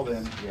to be called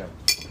in. Yeah.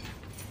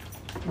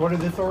 What do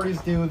the authorities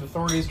do? The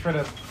authorities try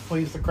to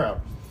please the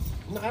crowd.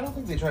 No, I don't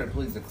think they try to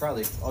please the crowd.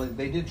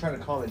 They did try to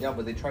calm it down,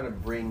 but they try to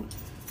bring.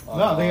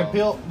 No, they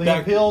appeal. They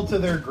back- appeal to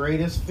their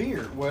greatest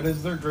fear. What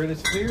is their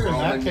greatest fear? In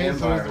that Roman case, it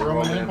was Empire, the Roman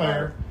Roman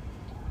Empire.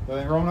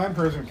 The Roman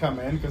Empire is going to come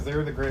in because they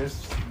were the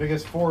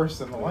biggest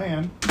force in the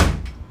land. Well,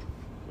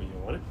 you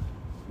want it?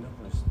 No,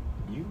 it's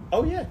you.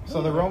 Oh, yeah.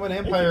 So the Roman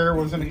Empire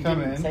was going to You come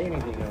didn't in say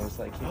anything. I was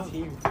like, Oh. it's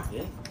here.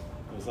 Yeah.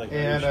 It was like,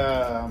 and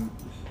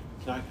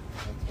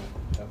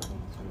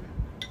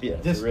yeah,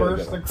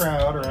 disperse the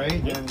crowd, right?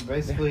 And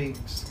basically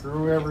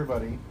screw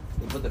everybody.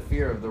 They put the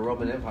fear of the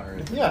Roman Empire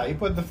in. Yeah, he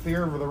put the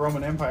fear of the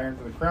Roman Empire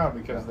into the crowd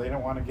because they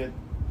don't want to get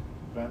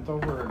bent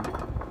over.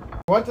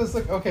 What does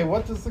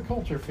the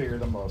culture fear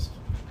the most?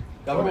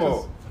 Government.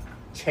 Oh,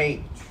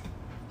 change.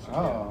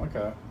 Oh,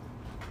 okay.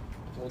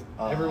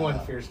 Well, everyone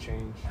fears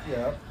change.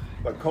 Yeah.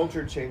 But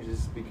culture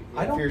changes.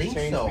 I don't fears think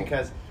change so.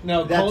 because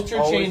No, that's culture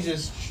always-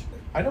 changes.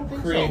 I don't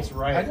think Creates so.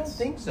 riots. I don't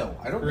think so.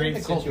 I don't think Creates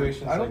the culture.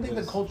 situations I don't like think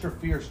this. the culture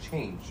fears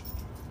change.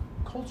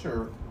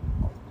 Culture.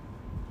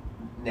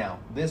 Now,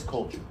 this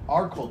culture,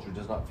 our culture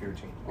does not fear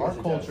change. Our Yes,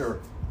 it culture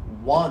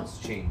wants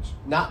change.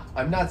 Not.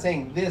 I'm not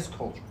saying this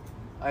culture.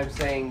 I'm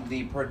saying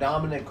the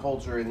predominant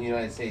culture in the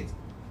United States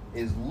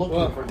is looking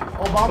Well, for.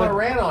 Obama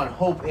ran on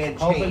hope and change.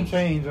 Hope and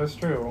change, that's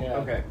true. Yeah.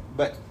 Okay,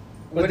 but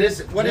But what this-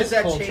 is what this does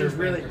that culture change in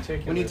really?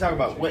 particular When you talk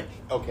about change. what?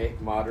 Okay,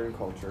 modern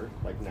culture,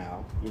 like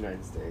now,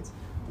 United States.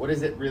 What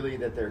is it really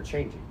that they're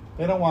changing?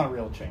 They don't want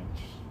real change.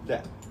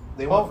 That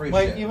They Well, want free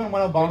like shit. even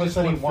when They Obama just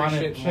said he want free wanted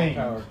shit and more change,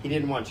 power. he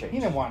didn't want change. he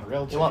didn't want real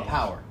change. They want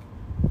power.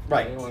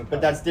 Right, They want but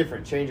power. that's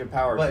different. Change and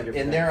power. are two But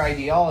different in their things.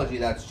 ideology,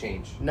 that's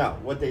change. No,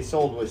 what they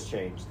sold was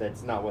change.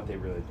 That's not what they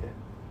really did.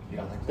 You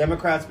don't think so?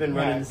 Democrats been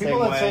running Yeah, the same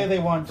people that way say they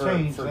want for,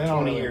 change, for they don't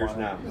 20 really years want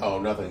now. it. Oh,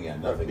 nothing. Yeah,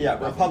 nothing. Yeah,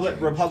 nothing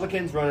changed.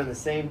 Republicans running the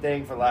same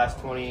thing for the last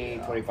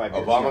 20, 25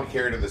 years.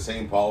 Obamacare to the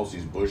same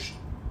policies Bush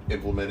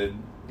implemented.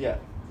 Yeah.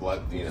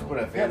 Let you Just know. put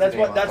a Yeah, fancy that's name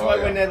what. on That's it. why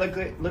Oh, when yeah.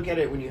 they look at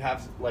it, when you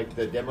have like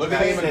the Look Democrats. at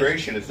the and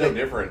immigration; it's no the-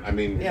 different. I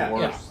mean, Yeah, it's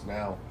yeah. worse.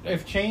 now.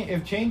 If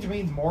change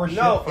means more shit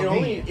No, for it me,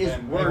 only is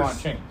then they worse want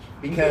change.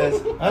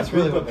 because That's a group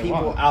really what of they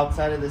people want.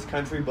 outside of this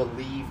country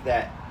believe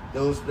that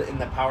those in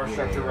the power Yeah,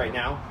 structure yeah. right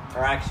now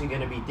are actually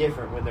going to be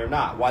different when they're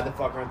not. Why the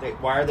fuck aren't they?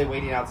 Why are they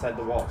waiting outside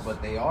the walls?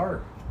 But they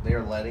are. They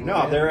are letting.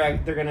 no, them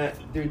in.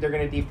 they're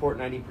gonna deport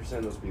 90%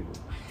 of those people.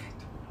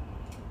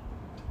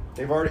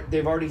 They've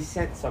already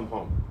sent some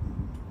home.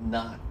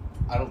 Not.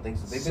 I don't think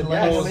so. They've been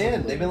Yes. letting them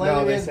in. They've been No, letting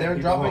they them in. sent They're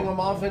people dropping home. them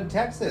off in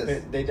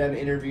Texas They've done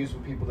interviews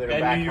with people that are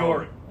And back New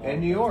York. home.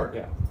 and New York.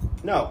 Yeah.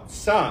 No,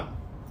 some.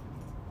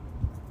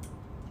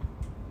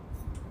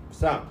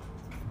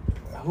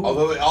 Who-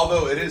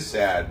 Although it is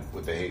sad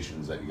with the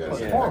Haitians that you guys It's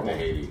sent horrible. back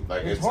to Haiti.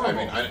 Like It's it's I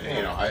mean,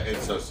 horrible.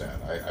 it's so sad.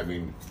 I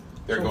mean,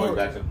 they're So going horrible.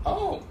 back to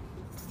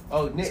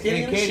Oh, Nick,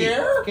 Skinny and Katie,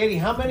 Cher? Katie,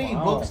 how many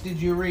Wow. books did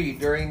you read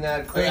during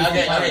that crazy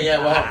Okay, time? yeah,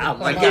 well,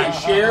 like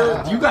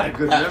share. You got a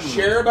good memory.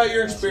 Share about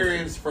your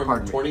experience from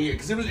Pardon me. 20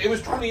 years because it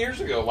was 20 years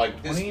ago.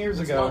 Like this, 20 years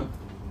it's ago. gone.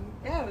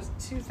 Yeah, it was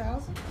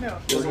 2000. No.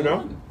 It was You know?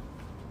 one.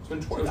 It's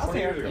been 20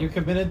 years ago. You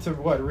committed to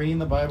what? Reading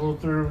the Bible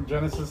through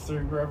Genesis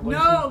through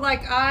Revelation? No,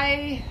 like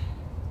I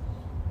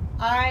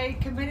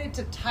committed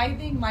to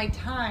tithing my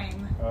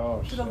time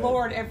Oh, to the shit.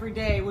 Lord every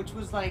day, which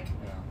was like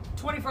Yeah.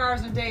 24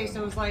 hours in a day.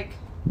 So it was like,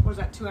 what was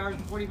that, 2 hours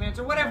and 40 minutes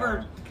or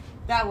whatever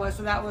that was.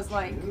 So that was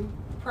like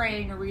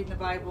praying or reading the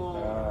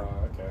Bible. Oh,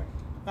 okay.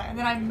 And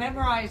then I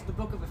memorized the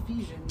book of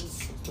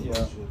Ephesians.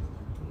 Yeah.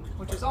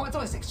 which is it's only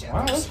 6 Wow,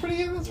 chapters. that's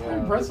pretty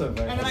impressive. And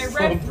then I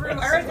actually. read through a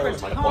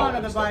ton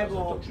of the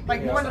Bible,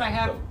 like more than I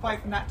have probably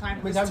from that time.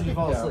 How many times did you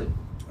fall asleep?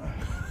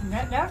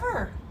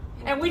 Never.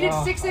 And we did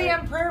 6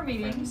 a.m. prayer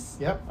meetings.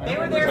 Yep. I They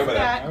were remember there for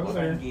that. I that. was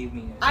there.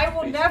 I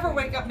will never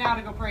wake up now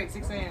to go pray at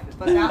 6 a.m.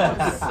 But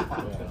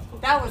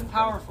that was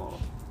powerful.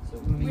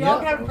 We all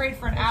got up and prayed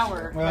for an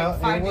hour, Well,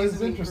 like 5 it days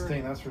was a week.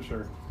 interesting, that's for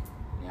sure.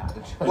 Yeah.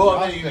 Well,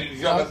 I mean,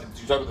 you talk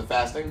about the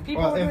fasting.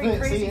 People Well, were if doing they,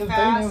 crazy if they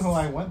fasts. knew who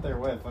I went there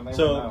with, then they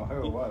So, would know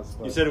who it was.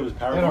 But You said it was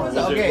powerful. They don't Was,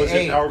 know. Okay, was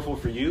hey. it powerful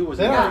for you? Was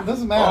They it? don't, Yeah. it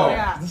doesn't matter. Oh,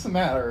 yeah. It doesn't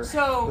matter.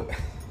 So,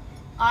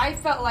 I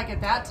felt like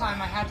at that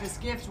time I had this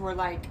gift where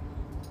like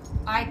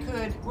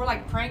we're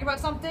like praying about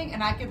something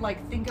and I could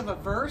like think of a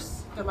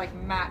verse that like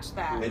matched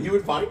that. And you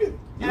would find it.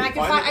 I'd be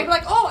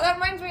like, oh, that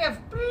reminds me of,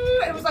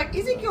 it was like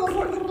Ezekiel,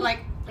 like,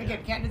 again,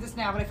 can't do this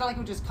now, but I felt like it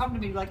would just come to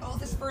me, like, oh,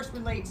 this verse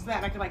relates to that,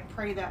 and I could, like,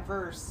 pray that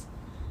verse.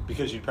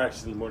 Because you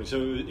practiced in the morning,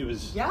 so it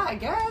was. Yeah, I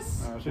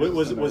guess.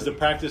 Was the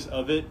practice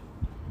of it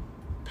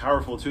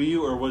powerful to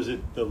you, or was it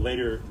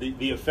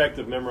the effect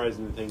of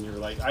memorizing the thing? You were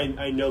like,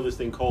 I know this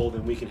thing cold,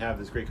 and we can have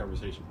this great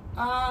conversation.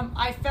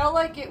 I felt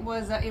like it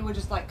would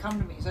just, like, come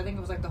to me, so I think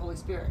it was, like, the Holy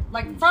Spirit.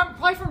 Like,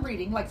 probably from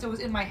reading, like, so it was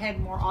in my head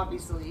more,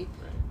 obviously.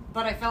 Right.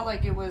 But I felt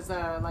like it was,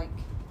 like,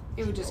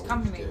 it would just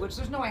come to me, which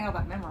there's no way I have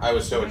that memorized. I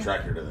was so right?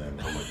 attracted to them.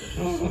 Oh my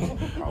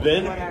goodness.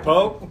 Then, Whatever.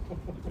 Pope,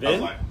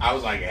 then. I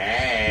was like,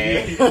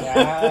 hey.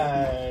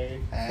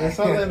 Hey. There's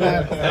something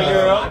that.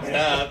 Lock it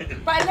up.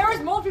 But there was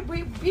multiple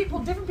people,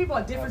 different people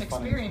had different That's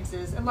funny.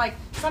 experiences, and like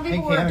some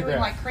people Hank were doing Hanegraaff,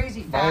 like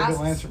crazy Bible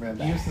fasts.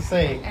 Lancerman. He used to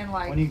say, And,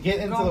 like, when you get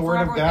into going the Word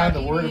of forever God, the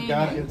without Word of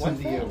God eating gets and-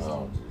 into you.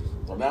 Oh,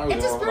 well, now he's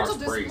It's a an Orthodox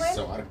spiritual priest,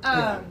 discipline so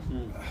I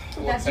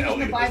that's used in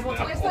the Bible.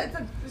 Now.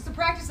 It's the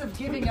practice of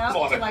giving up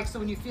Come on. to like so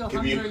when you feel hunger,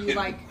 Communion. you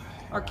like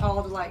are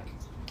called to like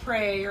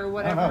pray or I don't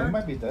know. whatever. He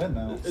might be dead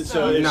now.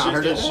 So it's Not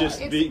heard just, of it's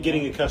that. just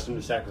getting accustomed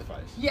to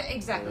sacrifice. Yeah,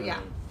 exactly.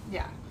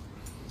 Yeah.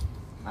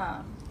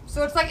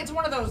 So it's like it's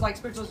one of those like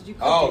spirituals that you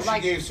could Oh, do. she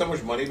Like, gave so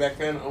much money back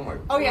then? Oh my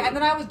god. oh yeah, and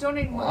then I was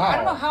donating. Wow. I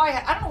don't know how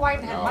I don't know why I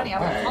even had No, money. I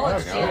was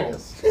in hey, college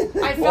no.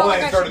 too. I felt Well,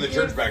 like I I started the should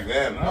church give- back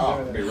then.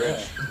 Oh, be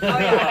rich. Oh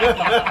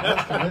yeah.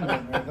 That's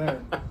commitment right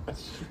there.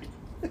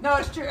 No,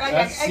 it's true.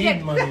 That's seed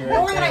Again, money right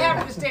more than I there.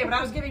 have to this day, but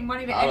I was giving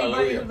money to anybody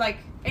Hallelujah. who, like,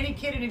 any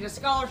kid who needed a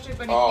scholarship,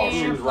 any Oh, camp,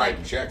 she was like,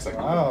 writing checks like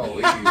Wow.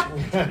 holy.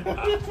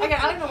 Again,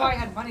 I don't know why I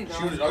had money though.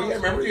 She was. Oh yeah,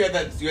 remember you had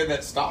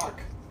that stock.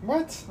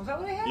 What? Was that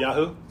what I had?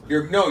 Yahoo?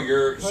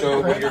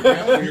 So when your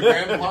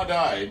grandpa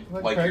died,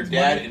 Like like your Craig's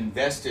dad money?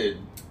 invested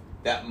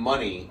that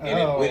money and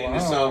Oh, it went into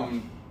wow.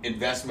 some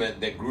investment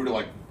that grew to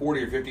like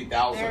 40 or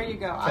 50,000. There you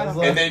go. I don't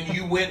Tesla. know. And then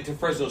you went to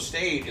Fresno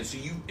State, and so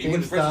you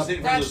went to Fresno GameStop. State,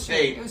 and That's Fresno true.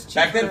 State. It was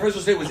Back then, cheaper.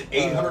 Fresno State was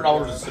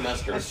 $800 a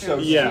semester, That's So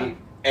true. Yeah. Cheap.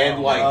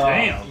 and like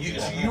Damn. you,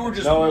 so you were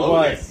just No, it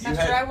loaded. was. You That's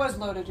had- true. I was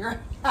loaded. You're.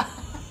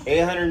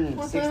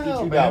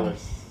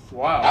 $862.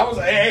 Wow. I was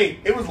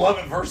it was love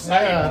at first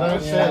sight. Yeah, no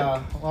shit.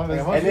 Yeah. Love it.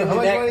 Yeah, And then, How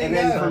much money you and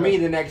then got? for me,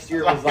 the next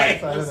year was like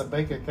Outside of the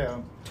bank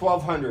account.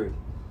 $1,200,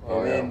 Oh,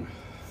 and yeah. then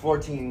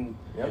 14,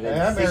 and Yeah, I then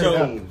married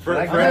 16. up. For-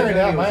 Like, for- I married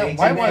up. was My 18,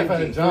 wife had a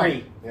 19, job.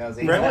 three. Yeah, I was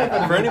 18.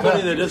 For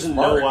anybody that doesn't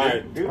know Smart, why,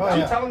 dude. Dude, Oh, I'm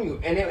yeah. telling you,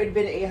 and it would have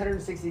been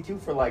 862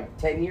 for like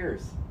 10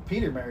 years.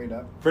 Peter married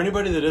up. for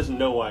anybody that doesn't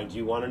know why, do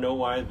you want to know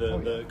why the, Oh,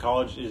 yeah. the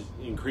college is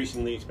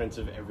increasingly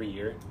expensive every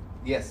year?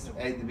 Yes,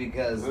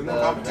 because There's no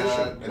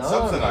competition. It's no,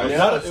 subsidized. no,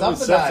 Yeah, it's it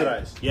was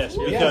subsidized. Yes,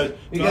 Yes,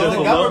 because the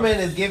loan- government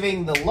is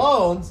giving the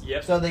loans,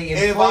 Yep. so they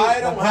If inflate I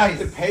the don't price.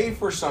 have to pay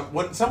for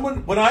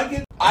when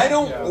I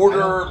don't Yeah,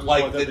 order I don't-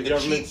 like Oh, that the the cheap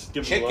government's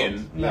giving chicken.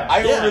 loans? Yeah. I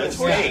Yeah, order the it's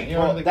steak. You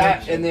order Well, the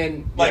that good and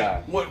then Like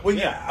yeah. when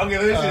okay,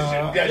 this is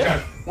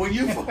Josh, when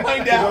you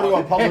find go to a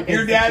out public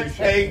your dad's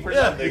institution. paying for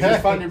Yeah. something, It's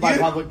just funded by you-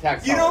 public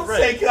tax you don't dollars.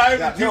 say, "Can I have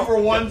Yeah, the two no. for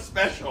one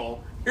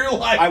special?" You're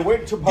like, I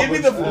went to "Give public me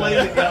the school, filet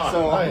mignon."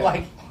 so Oh, I'm yeah.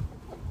 like,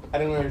 I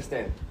didn't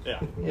understand.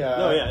 Yeah. Yeah.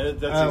 No, yeah,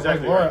 that's like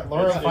exactly Laura, right.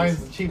 Laura It's- finds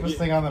it's- the cheapest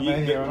thing on the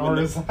menu and when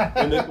orders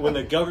that. when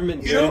the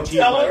government You don't guarantees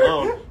tell my her?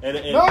 loan, and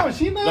No,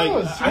 she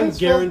knows. Like, She I'm just feels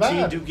guaranteed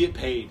bad. to get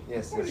paid.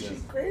 Yes, What yes, is she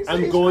yes. crazy?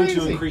 I'm She's going to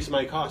crazy. increase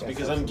my cost Yes,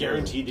 because I'm absolutely.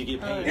 guaranteed to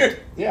get paid. Here,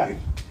 Yeah.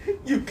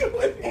 you go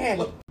ahead.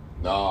 And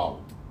No,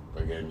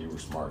 again, you were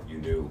smart. You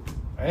knew.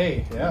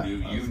 Hey, yeah.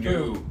 You that's knew.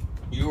 true.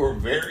 You were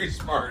very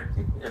smart.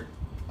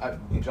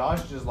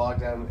 Josh just locked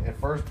down the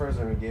first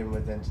person who gave him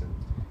attention.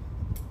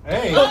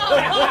 Hey. Hey,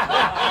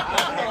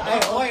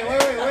 wait,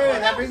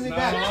 that brings me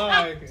back.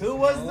 Who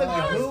was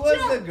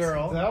the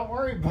girl Don't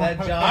worry about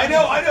that it. Josh? I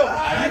know.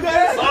 You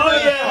guys. Oh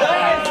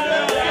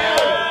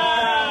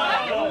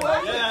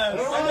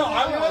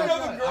I want to know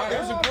the girl.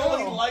 There's a girl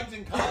he liked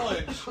in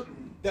college.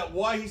 That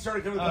why he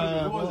started coming to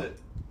college. Who was it?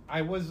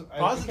 I was.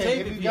 Pause the Okay,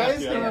 tape if if you you have guys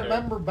to, can okay.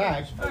 remember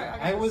back,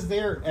 I was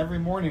there every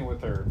morning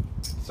with her.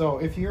 So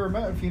if you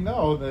remember, if you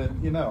know, then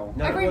you know.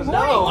 No, Every it was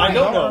morning. No, I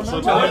don't know. So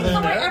remember. tell Well, me.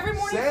 then- Every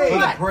morning Say for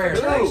what? prayer.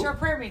 For Who? our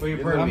prayer meeting. For your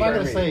prayer I'm not gonna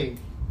meeting. say.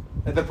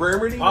 At the prayer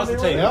meeting? Pause the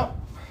tape. Yep.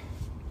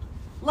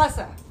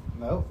 Lessa.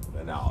 No.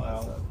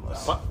 No,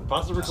 that's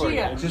Pause the recording.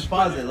 Chia. And Just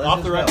pause it. Let's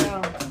Off the just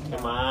record. go.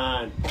 Come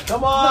on.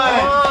 Come on.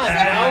 No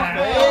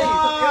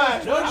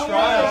Come on.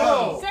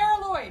 try.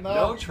 Sarah Lloyd.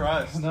 No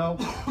trust. No.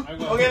 I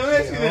go, Okay, let me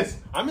ask you this.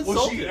 I'm Was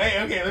insulted. she,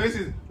 hey, okay, let me ask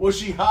you this. Was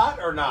she hot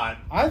or not?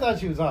 I thought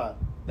she was hot.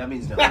 That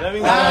means no. That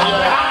means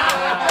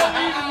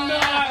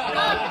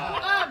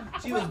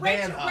She was Rachel,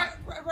 banned hot.